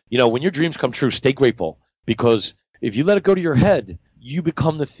 Like, you know, when your dreams come true, stay grateful, because if you let it go to your head, you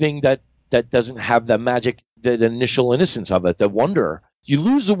become the thing that doesn't have that magic, the initial innocence of it, the wonder. You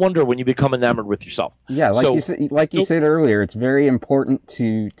lose the wonder when you become enamored with yourself. Yeah, like you said earlier, it's very important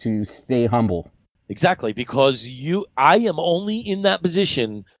to stay humble. Exactly, because I am only in that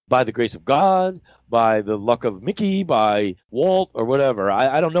position by the grace of God, by the luck of Mickey, by Walt, or whatever.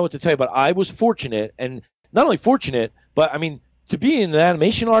 I don't know what to tell you, but I was fortunate, and not only fortunate, but I mean, to be an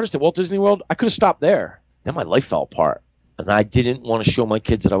animation artist at Walt Disney World, I could have stopped there. Then my life fell apart, and I didn't want to show my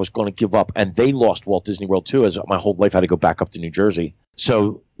kids that I was going to give up, and they lost Walt Disney World too, as my whole life had to go back up to New Jersey.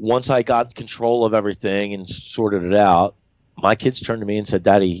 So once I got control of everything and sorted it out, my kids turned to me and said,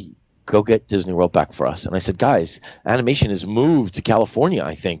 Daddy, go get Disney World back for us. And I said, guys, animation has moved to California,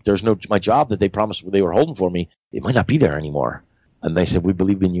 I think. There's my job that they promised they were holding for me, it might not be there anymore. And they said, we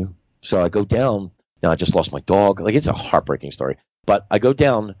believe in you. So I go down. Now I just lost my dog. Like, it's a heartbreaking story. But I go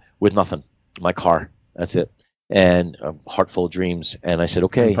down with nothing. My car. That's it. And a heart full of dreams. And I said,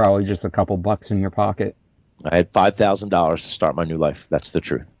 okay. And probably just a couple bucks in your pocket. I had $5,000 to start my new life. That's the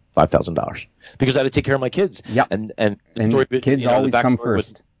truth. $5,000. Because I had to take care of my kids. Yeah. And kids always come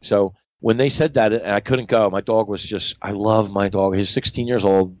first. So when they said that, and I couldn't go, my dog was just, I love my dog. He's 16 years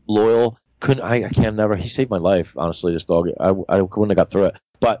old, loyal. He saved my life, honestly, this dog. I wouldn't have got through it.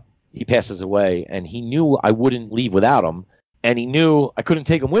 But he passes away, and he knew I wouldn't leave without him. And he knew I couldn't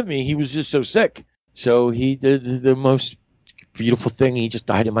take him with me. He was just so sick. So he did the most beautiful thing. He just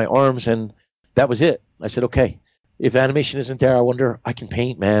died in my arms, and that was it. I said, okay, if animation isn't there, I wonder, I can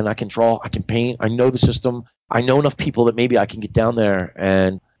paint, man. I can draw. I can paint. I know the system. I know enough people that maybe I can get down there.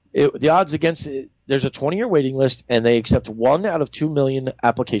 And the odds against it, there's a 20-year waiting list, and they accept 1 out of 2 million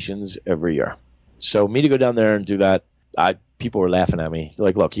applications every year. So me to go down there and do that, people were laughing at me. They're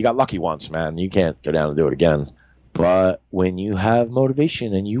like, look, you got lucky once, man. You can't go down and do it again. But when you have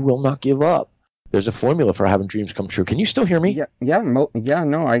motivation and you will not give up, there's a formula for having dreams come true. Can you still hear me? No,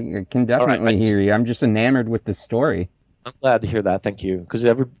 I can definitely hear you. I'm just enamored with this story. I'm glad to hear that. Thank you. Because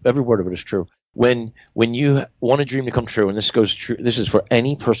every word of it is true. When you want a dream to come true, and this goes true, this is for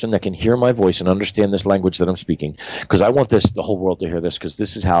any person that can hear my voice and understand this language that I'm speaking, because I want the whole world to hear this, because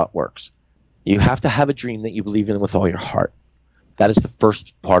this is how it works. You have to have a dream that you believe in with all your heart. That is the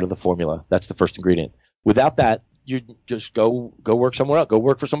first part of the formula. That's the first ingredient. Without that, you just go work somewhere else. Go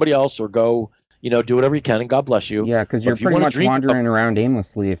work for somebody else, or go, do whatever you can, and God bless you. Yeah, because you're pretty much wandering around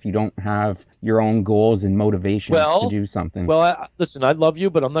aimlessly if you don't have your own goals and motivations to do something. Well, listen, I love you,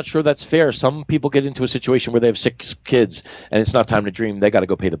 but I'm not sure that's fair. Some people get into a situation where they have 6 kids, and it's not time to dream. They got to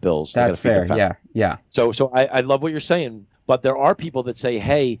go pay the bills. That's fair, yeah. So I love what you're saying, but there are people that say,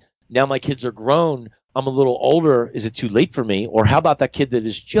 hey, now my kids are grown, I'm a little older, is it too late for me? Or how about that kid that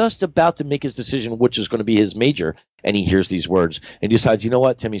is just about to make his decision, which is going to be his major, and he hears these words and he decides, you know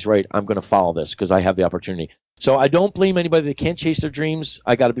what, Timmy's right, I'm going to follow this because I have the opportunity. So I don't blame anybody that can't chase their dreams.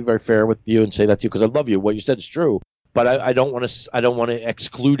 I got to be very fair with you and say that to you, because I love you. What you said is true, but I don't want to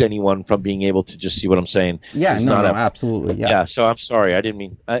exclude anyone from being able to just see what I'm saying. Yeah, absolutely. Yeah. So I'm sorry, I didn't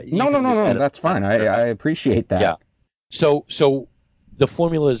mean. No, that's fine. I appreciate that. Yeah. So the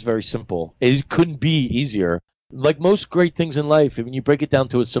formula is very simple. It couldn't be easier. Like most great things in life, when you break it down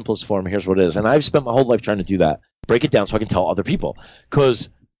to its simplest form, here's what it is. And I've spent my whole life trying to do that. Break it down so I can tell other people. Because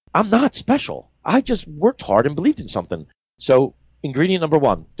I'm not special. I just worked hard and believed in something. So ingredient number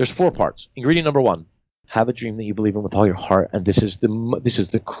one, there's 4 parts. Ingredient number one, have a dream that you believe in with all your heart. And this is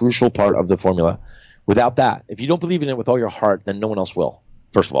the crucial part of the formula. Without that, if you don't believe in it with all your heart, then no one else will,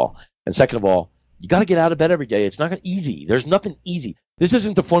 first of all. And second of all, you got to get out of bed every day. It's not easy. There's nothing easy. This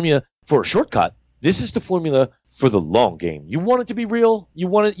isn't the formula for a shortcut. This is the formula for the long game. You want it to be real. You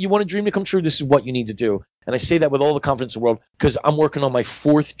want a dream to come true. This is what you need to do. And I say that with all the confidence in the world because I'm working on my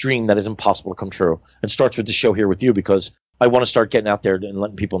 4th dream that is impossible to come true. It starts with the show here with you because I want to start getting out there and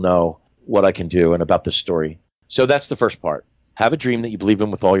letting people know what I can do and about this story. So that's the first part. Have a dream that you believe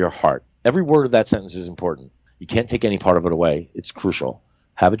in with all your heart. Every word of that sentence is important. You can't take any part of it away. It's crucial.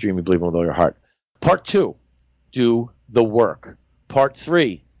 Have a dream you believe in with all your heart. Part 2, do the work. Part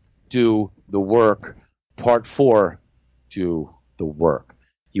 3, do the work. Part 4, do the work.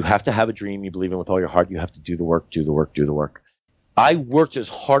 You have to have a dream you believe in with all your heart. You have to do the work, do the work, do the work. I worked as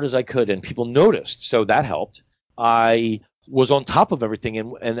hard as I could, and people noticed, so that helped. I was on top of everything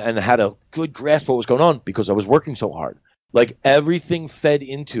and had a good grasp of what was going on because I was working so hard. Like everything fed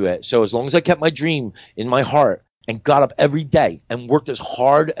into it. So as long as I kept my dream in my heart and got up every day and worked as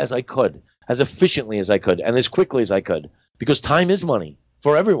hard as I could, as efficiently as I could, and as quickly as I could, because time is money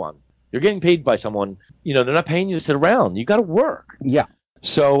for everyone. You're getting paid by someone. They're not paying you to sit around. You got to work. Yeah.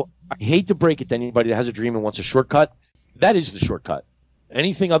 So I hate to break it to anybody that has a dream and wants a shortcut. That is the shortcut.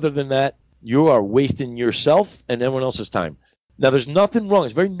 Anything other than that, you are wasting yourself and everyone else's time. Now, there's nothing wrong.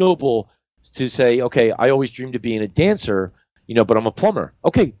 It's very noble to say, okay, I always dreamed of being a dancer, but I'm a plumber.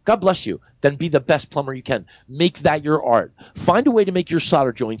 Okay, God bless you. Then be the best plumber you can. Make that your art. Find a way to make your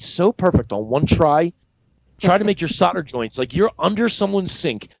solder joints so perfect on one try. Try to make your solder joints like you're under someone's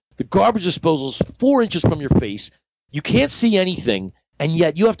sink. The garbage disposal's 4 inches from your face. You can't see anything, and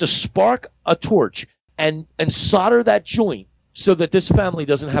yet you have to spark a torch and solder that joint so that this family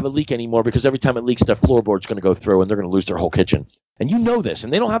doesn't have a leak anymore because every time it leaks, their floorboard's going to go through and they're going to lose their whole kitchen. And you know this,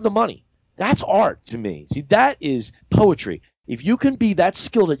 and they don't have the money. That's art to me. See, that is poetry. If you can be that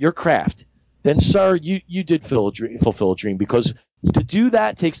skilled at your craft, then, sir, you did fulfill a dream because to do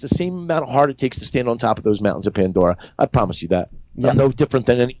that takes the same amount of heart it takes to stand on top of those mountains of Pandora. I promise you that. Yeah. I'm no different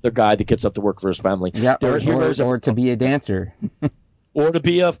than any other guy that gets up to work for his family. Yeah, or to be a dancer. Or to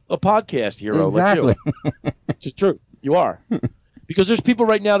be a podcast hero. Exactly. Like you. It's true. You are. Because there's people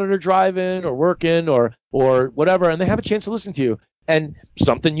right now that are driving or working or whatever, and they have a chance to listen to you. And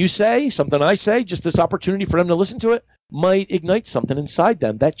something you say, something I say, just this opportunity for them to listen to it might ignite something inside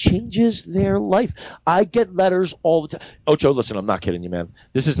them that changes their life. I get letters all the time. Ocho, listen, I'm not kidding you, man.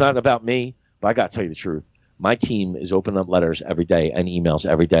 This is not about me, but I got to tell you the truth. My team is opening up letters every day and emails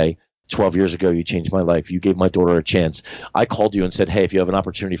every day. 12 years ago, you changed my life. You gave my daughter a chance. I called you and said, hey, if you have an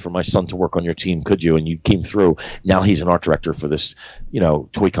opportunity for my son to work on your team, could you? And you came through. Now he's an art director for this,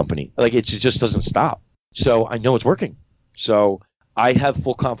 toy company. Like, it just doesn't stop. So I know it's working. So I have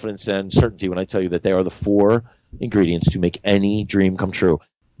full confidence and certainty when I tell you that they are the 4 ingredients to make any dream come true.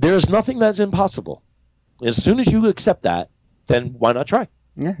 There is nothing that's impossible. As soon as you accept that, then why not try?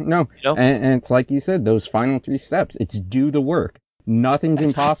 Yeah, no. And it's like you said, those final 3 steps. It's do the work. Nothing's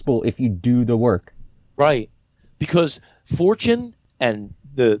impossible if you do the work. Right. Because fortune and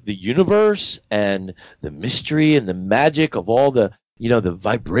the universe and the mystery and the magic of all the, the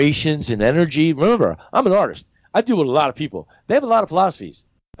vibrations and energy. Remember, I'm an artist. I deal with a lot of people. They have a lot of philosophies.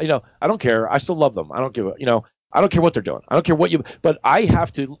 I don't care. I still love them. I don't give a, I don't care what they're doing. I don't care but I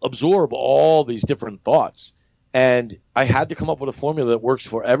have to absorb all these different thoughts. And I had to come up with a formula that works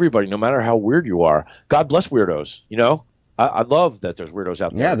for everybody, no matter how weird you are. God bless weirdos, I love that there's weirdos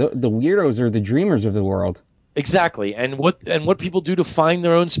out there. Yeah, the weirdos are the dreamers of the world. Exactly. And what people do to find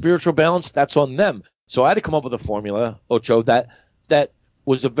their own spiritual balance, that's on them. So I had to come up with a formula, Ocho, that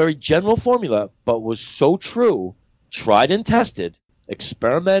was a very general formula, but was so true, tried and tested,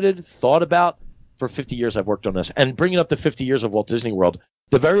 experimented, thought about. For 50 years I've worked on this. And bringing up the 50 years of Walt Disney World,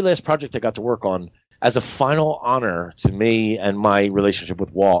 the very last project I got to work on as a final honor to me and my relationship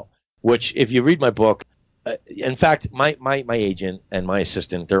with Walt, which if you read my book, in fact, my agent and my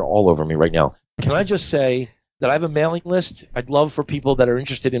assistant, they're all over me right now. Can I just say that I have a mailing list? I'd love for people that are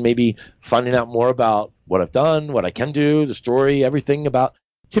interested in maybe finding out more about what I've done, what I can do, the story, everything about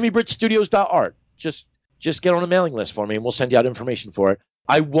TimmyBritchStudios.art. Just get on a mailing list for me and we'll send you out information for it.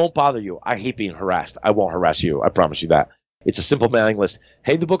 I won't bother you. I hate being harassed. I won't harass you. I promise you that. It's a simple mailing list.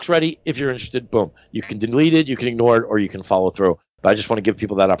 Hey, the book's ready. If you're interested, boom. You can delete it, you can ignore it, or you can follow through. But I just want to give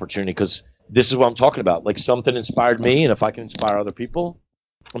people that opportunity because this is what I'm talking about. Like something inspired me, and if I can inspire other people,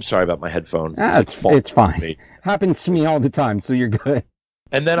 I'm sorry about my headphone. It's fine. Happens to me all the time, so you're good.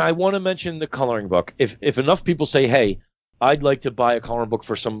 And then I want to mention the coloring book. If enough people say, hey, I'd like to buy a coloring book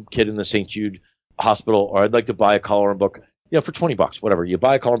for some kid in the St. Jude hospital, or I'd like to buy a coloring book, for $20, whatever. You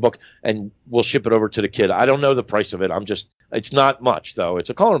buy a coloring book and we'll ship it over to the kid. I don't know the price of it. It's not much though. It's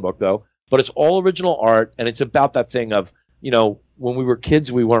a coloring book though, but it's all original art. And it's about that thing of, when we were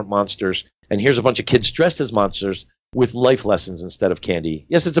kids, we weren't monsters. And here's a bunch of kids dressed as monsters with life lessons instead of candy.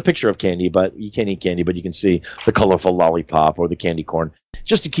 Yes, it's a picture of candy, but you can't eat candy, but you can see the colorful lollipop or the candy corn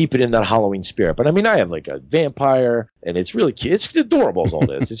just to keep it in that Halloween spirit. But I mean, I have like a vampire and it's really cute. It's adorable as all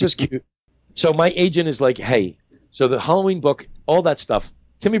this. It's just cute. So my agent is like, hey, so the Halloween book, all that stuff,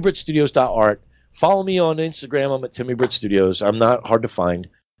 TimmyBrittStudios.art. Follow me on Instagram. I'm at TimmyBrittStudios. I'm not hard to find.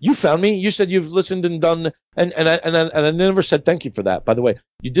 You found me. You said you've listened and done, and I never said thank you for that. By the way,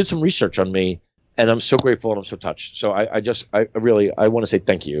 you did some research on me, and I'm so grateful and I'm so touched. So I want to say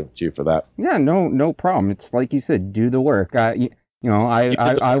thank you to you for that. Yeah, no problem. It's like you said, do the work. I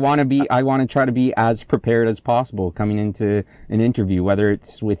want to try to be as prepared as possible coming into an interview, whether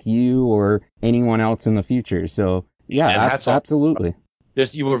it's with you or anyone else in the future. So yeah, absolutely.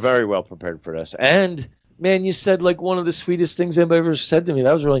 You were very well prepared for this. And man, you said like one of the sweetest things anybody ever said to me.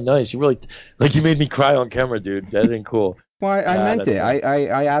 That was really nice. You really, you made me cry on camera, dude. That ain't cool. Well, I meant it.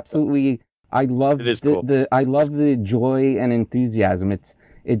 I absolutely, I love I love the joy and enthusiasm.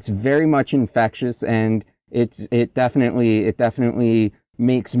 It's very much infectious, and it definitely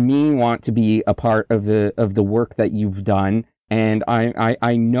makes me want to be a part of the work that you've done. And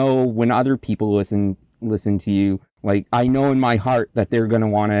I know when other people listen to you, like, I know in my heart that they're going to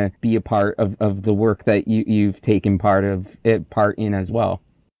want to be a part of the work that you've taken part in as well.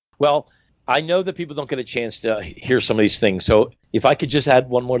 Well, I know that people don't get a chance to hear some of these things. So if I could just add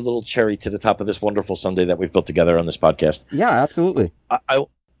one more little cherry to the top of this wonderful sundae that we've built together on this podcast. Yeah, absolutely.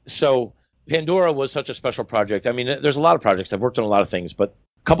 So Pandora was such a special project. I mean, there's a lot of projects. I've worked on a lot of things, but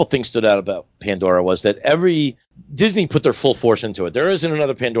a couple things stood out about Pandora was that Disney put their full force into it. There isn't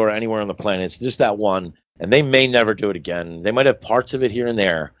another Pandora anywhere on the planet. It's just that one. And they may never do it again. They might have parts of it here and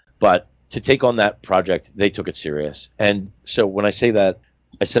there, but to take on that project, they took it serious. And so when I say that,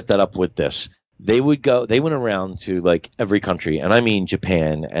 I set that up with this. They went around to like every country, and I mean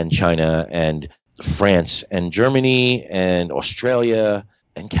Japan and China and France and Germany and Australia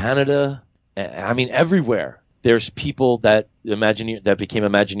and Canada. I mean, everywhere. There's people that became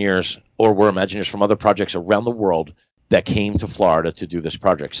Imagineers or were Imagineers from other projects around the world that came to Florida to do this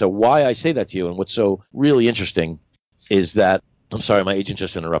project. So why I say that to you, and what's so really interesting is that, I'm sorry, my agent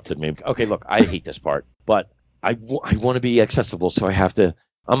just interrupted me. Okay, look, I hate this part, but I want to be accessible, so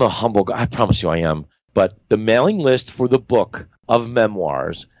I'm a humble guy. I promise you I am. But the mailing list for the book of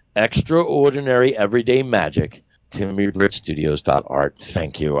memoirs, Extraordinary Everyday Magic, TimmyBrittStudios.art.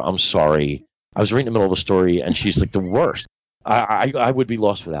 Thank you. I'm sorry. I was right in the middle of a story, and she's like the worst. I would be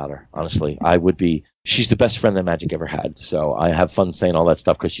lost without her, honestly. She's the best friend that Magic ever had. So I have fun saying all that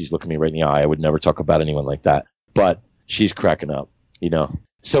stuff because she's looking me right in the eye. I would never talk about anyone like that. But she's cracking up,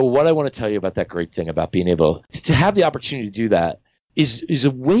 So what I want to tell you about that great thing about being able to have the opportunity to do that is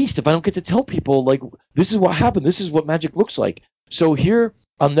a waste if I don't get to tell people, like, this is what happened. This is what Magic looks like. So here,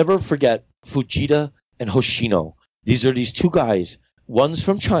 I'll never forget Fujita and Hoshino. These are these two guys. One's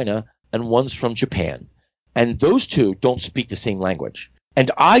from China and one's from Japan. And those two don't speak the same language. And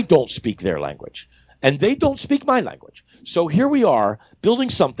I don't speak their language. And they don't speak my language. So here we are building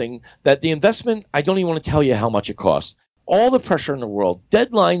something that the investment, I don't even want to tell you how much it costs. All the pressure in the world,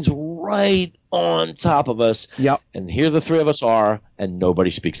 deadlines right on top of us. Yep. And here the three of us are, and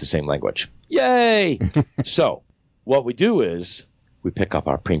nobody speaks the same language. Yay! So what we do is we pick up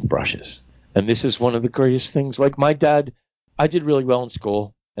our paintbrushes. And this is one of the greatest things. Like my dad, I did really well in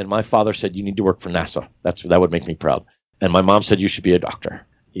school. And my father said, you need to work for NASA. That would make me proud. And my mom said, you should be a doctor.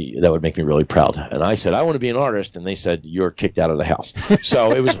 That would make me really proud. And I said, I want to be an artist. And they said, you're kicked out of the house.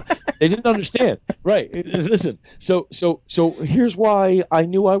 So it was, they didn't understand. Right. Listen, so here's why I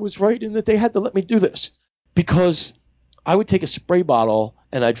knew I was right and that they had to let me do this. Because I would take a spray bottle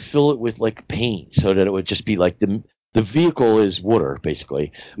and I'd fill it with like paint so that it would just be like the vehicle is water,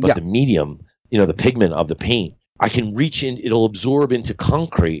 basically. But the medium, the pigment of the paint, I can reach in, it'll absorb into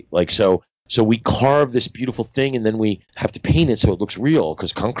concrete. Like, so we carve this beautiful thing and then we have to paint it so it looks real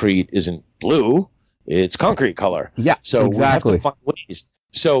because concrete isn't blue, it's concrete color. Yeah, so exactly. We have to find ways.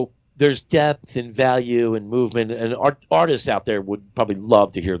 So there's depth and value and movement, and artists out there would probably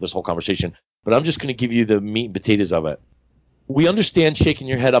love to hear this whole conversation, but I'm just going to give you the meat and potatoes of it. We understand shaking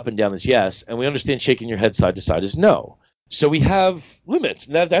your head up and down is yes, and we understand shaking your head side to side is no. So we have limits,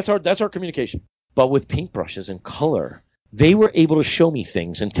 and that's our communication. But with paintbrushes and color, they were able to show me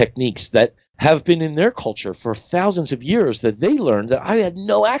things and techniques that have been in their culture for thousands of years that they learned that I had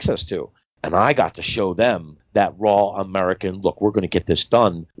no access to. And I got to show them that raw American, look, we're going to get this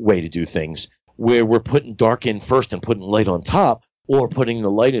done way to do things, where we're putting dark in first and putting light on top, or putting the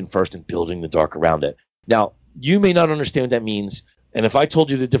light in first and building the dark around it. Now, you may not understand what that means. And if I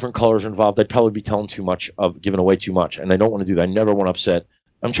told you the different colors are involved, I'd probably be telling too much, of giving away too much. And I don't want to do that. I never want to upset.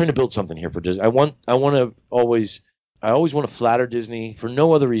 I'm trying to build something here for Disney. I always want to flatter Disney for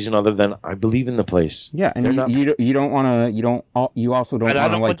no other reason other than I believe in the place. Yeah, and you don't want to, you also don't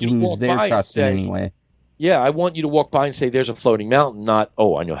want to like lose their trust in any way. Yeah, I want you to walk by and say there's a floating mountain, not,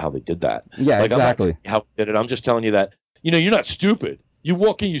 oh, I know how they did that. Yeah, like, exactly. How they did it. I'm just telling you that, you're not stupid. You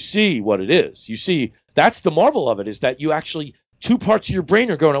walk in, you see what it is. You see, that's the marvel of it, is that you actually, two parts of your brain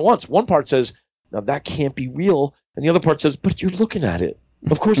are going at once. One part says, now that can't be real. And the other part says, but you're looking at it.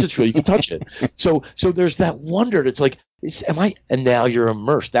 Of course it's real. You can touch it. So there's that wonder. It's like, and now you're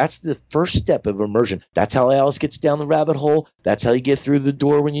immersed. That's the first step of immersion. That's how Alice gets down the rabbit hole. That's how you get through the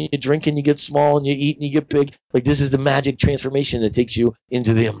door when you drink and you get small and you eat and you get big. Like, this is the magic transformation that takes you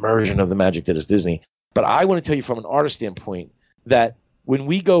into the immersion of the magic that is Disney. But I want to tell you from an artist standpoint that when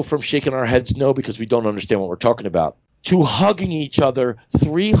we go from shaking our heads no because we don't understand what we're talking about, to hugging each other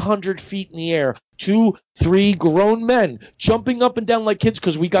 300 feet in the air, 2-3 grown men jumping up and down like kids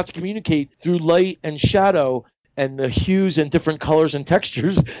because we got to communicate through light and shadow and the hues and different colors and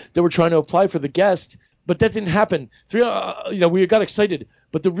textures that we're trying to apply for the guest. But that didn't happen. We got excited.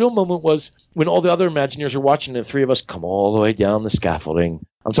 But the real moment was when all the other Imagineers are watching and the three of us come all the way down the scaffolding.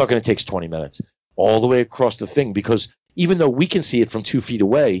 I'm talking it takes 20 minutes. All the way across the thing, because even though we can see it from 2 feet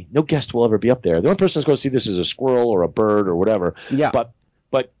away, no guest will ever be up there. The only person that's going to see this is a squirrel or a bird or whatever. Yeah.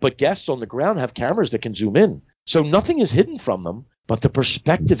 But guests on the ground have cameras that can zoom in. So nothing is hidden from them, but the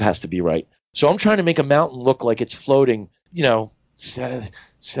perspective has to be right. So I'm trying to make a mountain look like it's floating,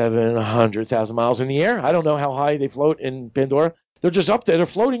 700,000 miles in the air. I don't know how high they float in Pandora. They're just up there. They're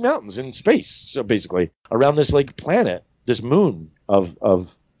floating mountains in space. So basically around this planet, this moon of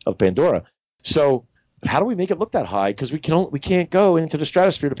Pandora. So how do we make it look that high? Because we can't go into the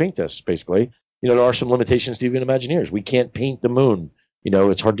stratosphere to paint this, basically. There are some limitations to even Imagineers. We can't paint the moon.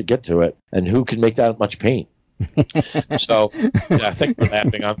 It's hard to get to it. And who can make that much paint? So, yeah, thank you for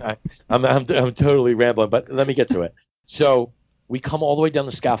laughing. I'm totally rambling, but let me get to it. So we come all the way down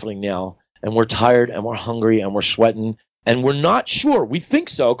the scaffolding now, and we're tired, and we're hungry, and we're sweating, and we're not sure. We think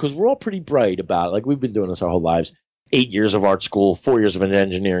so, because we're all pretty bright about it. Like, we've been doing this our whole lives. 8 years of art school, 4 years of an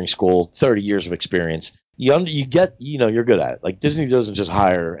engineering school, 30 years of experience. You get, you're good at it. Like, Disney doesn't just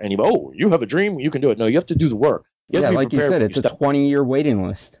hire anybody. Oh, you have a dream, you can do it. No, you have to do the work. Like you said, it's a 20-year waiting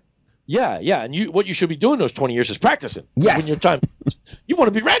list. Yeah. And what you should be doing those 20 years is practicing. Yes. When your time, you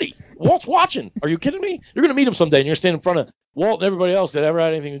want to be ready. Walt's watching. Are you kidding me? You're going to meet him someday, and you're standing in front of Walt and everybody else that ever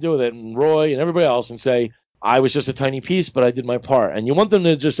had anything to do with it, and Roy and everybody else, and say, I was just a tiny piece, but I did my part. And you want them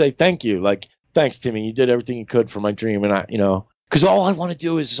to just say, thank you. Like, thanks, Timmy. You did everything you could for my dream. And because all I want to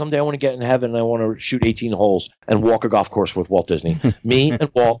do is someday I want to get in heaven and I want to shoot 18 holes and walk a golf course with Walt Disney. Me and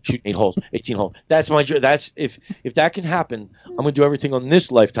Walt shoot 18 holes. That's my dream. That's if that can happen, I'm going to do everything on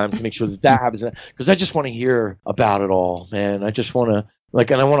this lifetime to make sure that happens. Because I just want to hear about it all, man. I just want to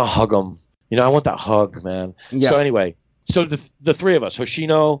and I want to hug them. I want that hug, man. Yeah. So anyway, the three of us,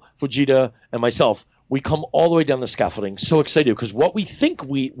 Hoshino, Fujita, and myself, we come all the way down the scaffolding, so excited because what we think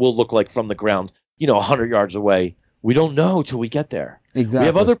we will look like from the ground, 100 yards away, we don't know till we get there. Exactly. We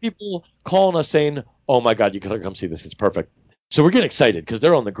have other people calling us saying, oh my God, you gotta come see this. It's perfect. So we're getting excited because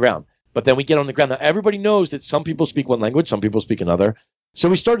they're on the ground. But then we get on the ground. Now, everybody knows that some people speak one language, some people speak another. So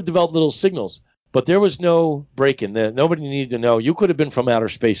we started to develop little signals. But there was no break-in. Nobody needed to know. You could have been from outer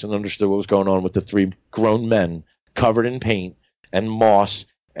space and understood what was going on with the three grown men covered in paint and moss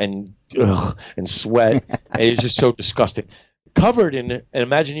and sweat. And it's just so disgusting. Covered in an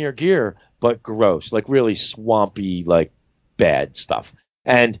Imagineer gear, but gross, like really swampy, like bad stuff.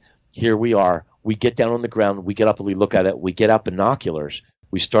 And here we are. We get down on the ground. We get up and we look at it. We get out binoculars.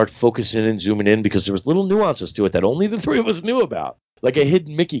 We start focusing and zooming in because there was little nuances to it that only the three of us knew about, like a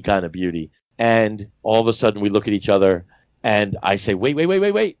hidden Mickey kind of beauty. And all of a sudden we look at each other and I say, wait.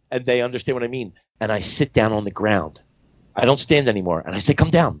 And they understand what I mean. And I sit down on the ground. I don't stand anymore. And I say,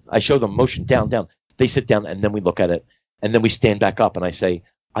 come down. I show them motion down. They sit down and then we look at it. And then we stand back up and I say,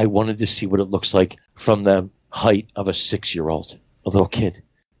 I wanted to see what it looks like from the height of a 6-year-old, a little kid.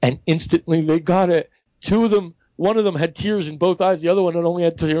 And instantly they got it. Two of them, one of them had tears in both eyes. The other one had only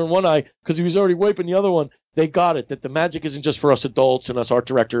had tear in one eye because he was already wiping the other one. They got it, that the magic isn't just for us adults and us art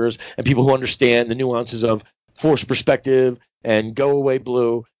directors and people who understand the nuances of forced perspective and go away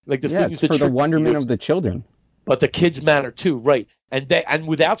blue. Like the things it's for the wonderment of the children. but the kids matter too, right? And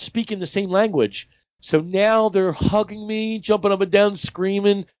without speaking the same language, so now they're hugging me, jumping up and down,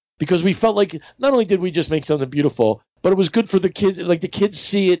 screaming, because we felt like not only did we just make something beautiful, but it was good for the kids. Like the kids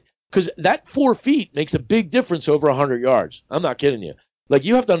see it, because that 4 feet makes a big difference over 100 yards. I'm not kidding you. Like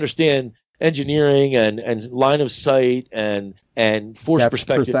you have to understand engineering and line of sight and force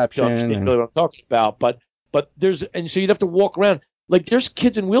perspective to understand what I'm talking about. But so you'd have to walk around. Like there's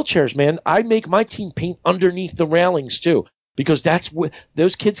kids in wheelchairs, man. I make my team paint underneath the railings too, because that's what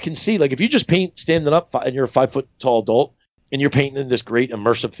those kids can see. Like if you just paint standing up and you're a 5 foot tall adult and you're painting this great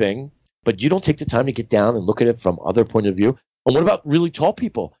immersive thing, but you don't take the time to get down and look at it from other point of view. And what about really tall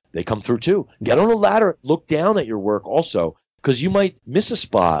people? They come through too. Get on a ladder, look down at your work also, because you might miss a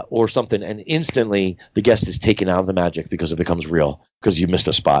spot or something, and instantly the guest is taken out of the magic because it becomes real, because you missed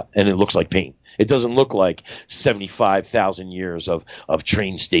a spot and it looks like paint. It doesn't look like 75,000 years of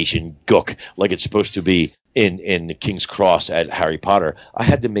train station gook like it's supposed to be in King's Cross at Harry Potter. I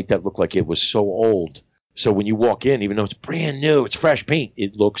had to make that look like it was so old. So when you walk in, even though it's brand new, it's fresh paint,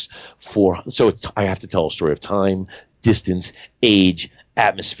 it looks I have to tell a story of time, distance, age,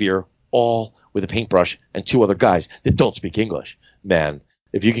 atmosphere, all with a paintbrush and 2 other guys that don't speak English. Man,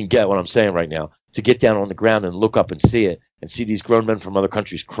 if you can get what I'm saying right now, to get down on the ground and look up and see it and see these grown men from other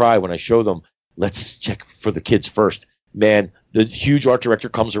countries cry when I show them, let's check for the kids first. Man, the huge art director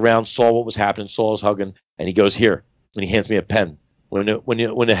comes around, saw what was happening, saw us hugging, and he goes, here, and he hands me a pen. When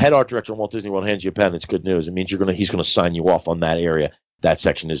the head art director in Walt Disney World hands you a pen, it's good news. It means he's going to sign you off on that area. That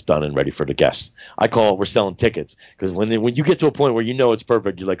section is done and ready for the guests. I call it we're selling tickets, because when you get to a point where you know it's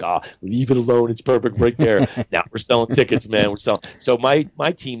perfect, you're like, leave it alone. It's perfect right there. Now we're selling tickets, man. We're selling. So my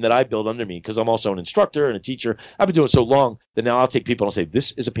team that I build under me, because I'm also an instructor and a teacher, I've been doing it so long that now I'll take people and I'll say,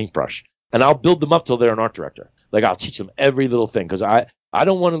 this is a paintbrush. And I'll build them up till they're an art director. Like I'll teach them every little thing, because I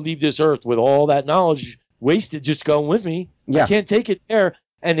don't want to leave this earth with all that knowledge wasted just going with me. Yeah. I can't take it there.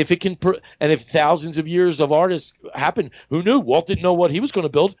 And if if thousands of years of artists happen, who knew? Walt didn't know what he was going to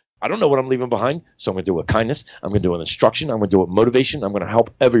build. I don't know what I'm leaving behind. So I'm going to do it with kindness. I'm going to do it with instruction. I'm going to do it with motivation. I'm going to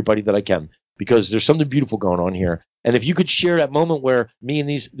help everybody that I can, because there's something beautiful going on here. And if you could share that moment where me and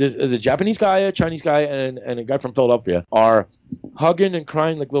the Japanese guy, a Chinese guy, and a guy from Philadelphia are hugging and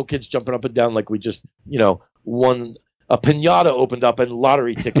crying like little kids, jumping up and down like we just, won a piñata opened up and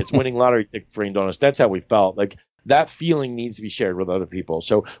lottery tickets, winning lottery tickets rained on us. That's how we felt. Like that feeling needs to be shared with other people.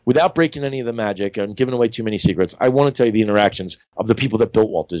 So without breaking any of the magic and giving away too many secrets, I want to tell you the interactions of the people that built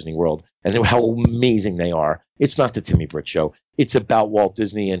Walt Disney World and how amazing they are. It's not the Timmy Britt Show. It's about Walt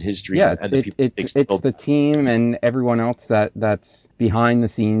Disney and his dream. Yeah, and the people it's the team and everyone else that's behind the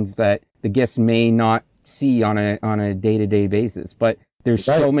scenes that the guests may not see on a day-to-day basis. But there's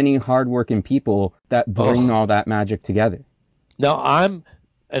so many hardworking people that bring all that magic together. Now I'm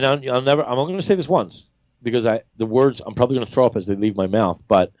only going to say this once, because the words I'm probably going to throw up as they leave my mouth,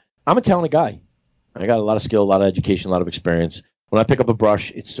 but I'm a talented guy. I got a lot of skill, a lot of education, a lot of experience. When I pick up a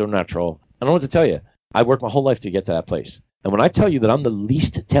brush, it's so natural. I don't know what to tell you. I worked my whole life to get to that place. And when I tell you that I'm the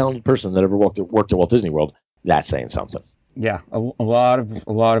least talented person that ever worked at Walt Disney World, that's saying something. Yeah, a lot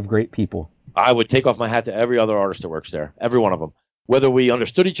of great people. I would take off my hat to every other artist that works there, every one of them. Whether we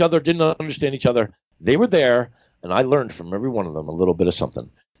understood each other, didn't understand each other, they were there, and I learned from every one of them a little bit of something,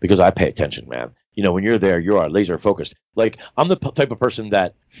 because I pay attention, man. When you're there, you are laser focused. Like I'm the type of person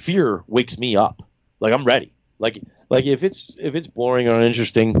that fear wakes me up. Like I'm ready. Like if it's boring or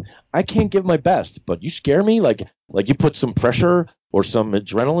uninteresting, I can't give my best. But you scare me, like you put some pressure or some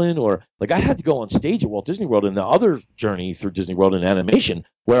adrenaline, or like I had to go on stage at Walt Disney World in the other journey through Disney World in animation,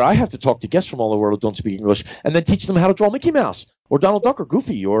 where I have to talk to guests from all over the world who don't speak English, and then teach them how to draw Mickey Mouse or Donald Duck or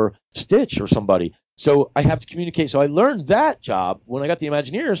Goofy or Stitch or somebody. So I have to communicate. So I learned that job when I got the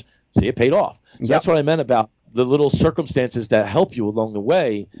Imagineers. See, it paid off. So that's what I meant about the little circumstances that help you along the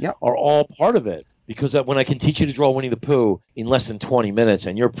way are all part of it. Because when I can teach you to draw Winnie the Pooh in less than 20 minutes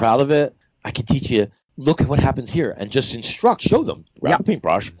and you're proud of it, I can teach you, look at what happens here, and just instruct, show them, grab a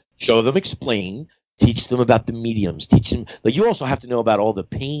paintbrush, show them, explain, teach them about the mediums, teach them. Like you also have to know about all the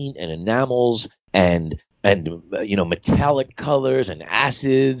paint and enamels and metallic colors and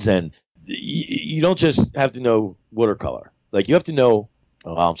acids, and you don't just have to know watercolor. Like you have to know.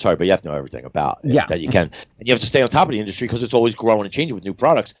 Oh, I'm sorry, but you have to know everything about it that you can. And you have to stay on top of the industry, because it's always growing and changing with new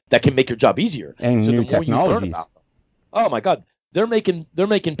products that can make your job easier. And so new technologies. Oh my God, they're making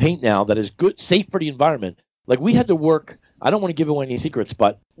paint now that is good, safe for the environment. Like we had to work. I don't want to give away any secrets,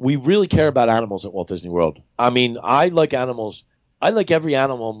 but we really care about animals at Walt Disney World. I mean, I like animals. I like every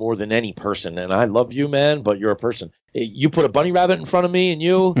animal more than any person, and I love you, man, but you're a person. You put a bunny rabbit in front of me,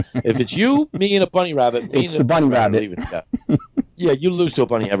 and if it's you, me and a bunny rabbit. It's the bunny rabbit. Yeah, you lose to a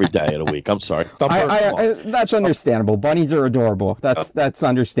bunny every day of the week. I'm sorry. That's understandable. Bunnies are adorable. That's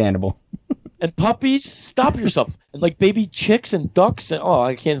understandable. And puppies, stop yourself. And like baby chicks and ducks, and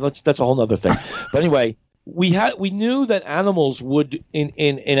I can't. That's a whole nother thing. But anyway, we knew that animals would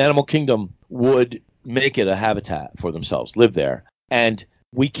in Animal Kingdom would make it a habitat for themselves, live there, and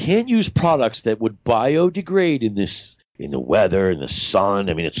we can't use products that would biodegrade in the weather, in the sun.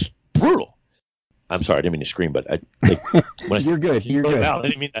 I mean, it's brutal. I'm sorry, I didn't mean to scream, but when you're good. You're good. Out, I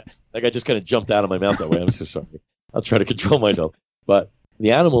didn't mean that. Like I just kind of jumped out of my mouth that way. I'm so sorry. I'll try to control myself. But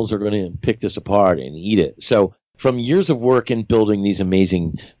the animals are going to pick this apart and eat it. So from years of work in building these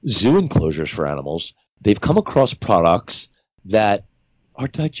amazing zoo enclosures for animals, they've come across products that are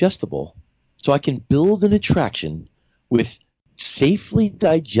digestible. So I can build an attraction with safely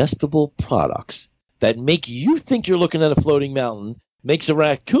digestible products that make you think you're looking at a floating mountain, makes a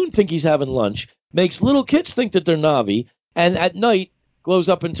raccoon think he's having lunch, makes little kids think that they're Na'vi, and at night glows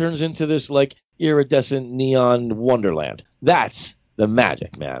up and turns into this like iridescent neon wonderland. That's the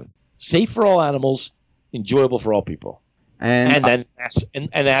magic, man. Safe for all animals, enjoyable for all people, and it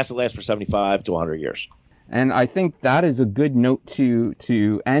has to last for 75 to 100 years. And I think that is a good note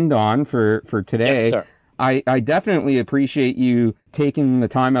to end on for today. Yes, sir. I definitely appreciate you taking the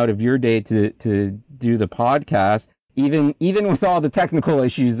time out of your day to do the podcast, even with all the technical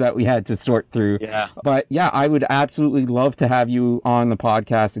issues that we had to sort through. Yeah. But yeah, I would absolutely love to have you on the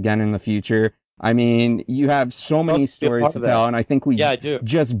podcast again in the future. I mean, you have so many stories to tell, and I think we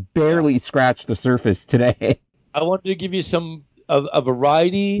just barely scratched the surface today. I wanted to give you a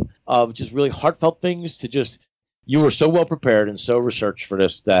variety of just really heartfelt things to just, you were so well prepared and so researched for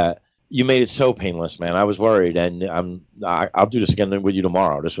this that you made it so painless, man. I was worried, and I'll do this again with you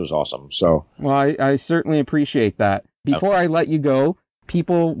tomorrow. This was awesome. So, well, I certainly appreciate that. Before I let you go,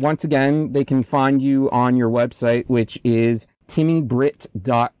 people, once again, they can find you on your website, which is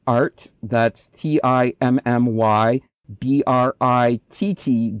timmybritt.art. That's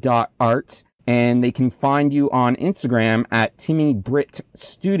TimmyBritt.art. And they can find you on Instagram at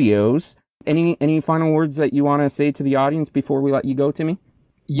TimmyBrittStudios. Any final words that you want to say to the audience before we let you go, Timmy?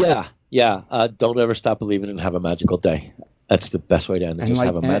 Yeah. Don't ever stop believing and have a magical day. That's the best way to end it. Just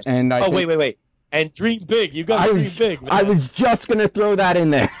have a magical. Wait. And dream big. You got to dream big, man. I was just going to throw that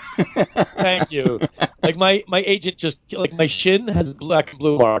in there. Thank you. Like my agent just, like my shin has black and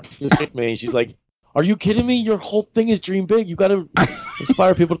blue mark. She just hit me. She's like, are you kidding me? Your whole thing is dream big. You got to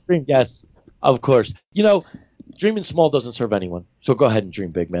inspire people to dream. Yes, of course. Dreaming small doesn't serve anyone. So go ahead and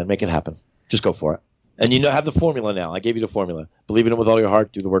dream big, man. Make it happen. Just go for it. And have the formula now. I gave you the formula. Believe in it with all your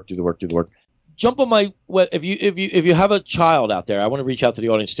heart. Do the work. Jump on my if you have a child out there, I want to reach out to the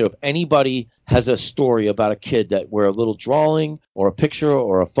audience too. If anybody has a story about a kid where a little drawing or a picture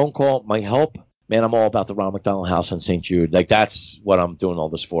or a phone call might help, man, I'm all about the Ronald McDonald House on St. Jude. Like that's what I'm doing all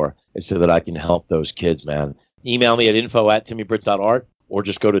this for. Is so that I can help those kids, man. Email me at info@timmybritt.art or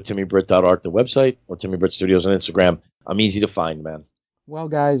just go to timmybritt.art, the website, or Timmy Britt Studios on Instagram. I'm easy to find, man. Well,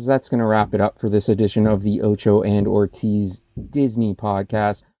 guys, that's going to wrap it up for this edition of the Ocho and Ortiz Disney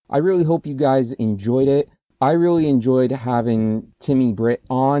podcast. I really hope you guys enjoyed it. I really enjoyed having Timmy Britt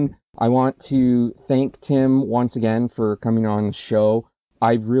on. I want to thank Tim once again for coming on the show.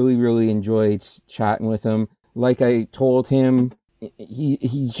 I really, really enjoyed chatting with him. Like I told him,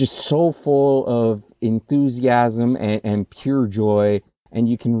 he's just so full of enthusiasm and pure joy, and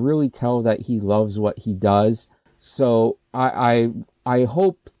you can really tell that he loves what he does. So I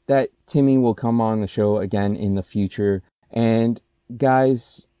hope that Timmy will come on the show again in the future. And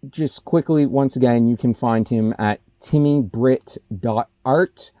guys, just quickly, once again, you can find him at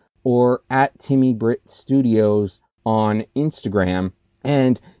timmybritt.art or at TimmyBrittStudios on Instagram.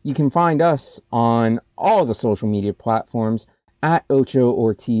 And you can find us on all the social media platforms at Ocho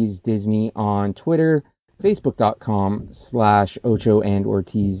Ortiz Disney on Twitter, Facebook.com/Ocho and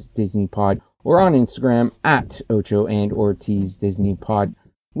Ortiz Disney Pod, or on Instagram at Ocho and Ortiz Disney Pod.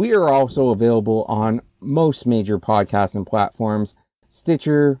 We are also available on most major podcasting platforms: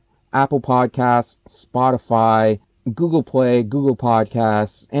 Stitcher, Apple Podcasts, Spotify, Google Play, Google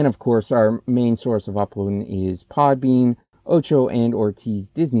Podcasts, and of course our main source of uploading is Podbean, Ocho and Ortiz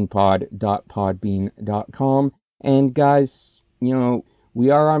Disney Pod.podbean.com. And guys, we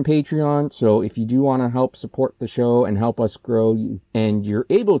are on Patreon, so if you do want to help support the show and help us grow, and you're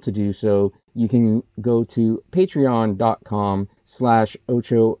able to do so, you can go to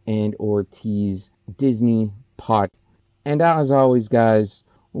patreon.com/Ocho and Ortiz Disney Pod. And as always, guys,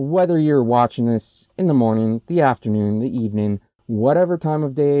 whether you're watching this in the morning, the afternoon, the evening, whatever time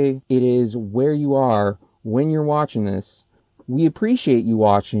of day it is, where you are when you're watching this, we appreciate you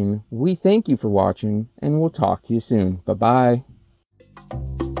watching. We thank you for watching, and we'll talk to you soon. Bye-bye.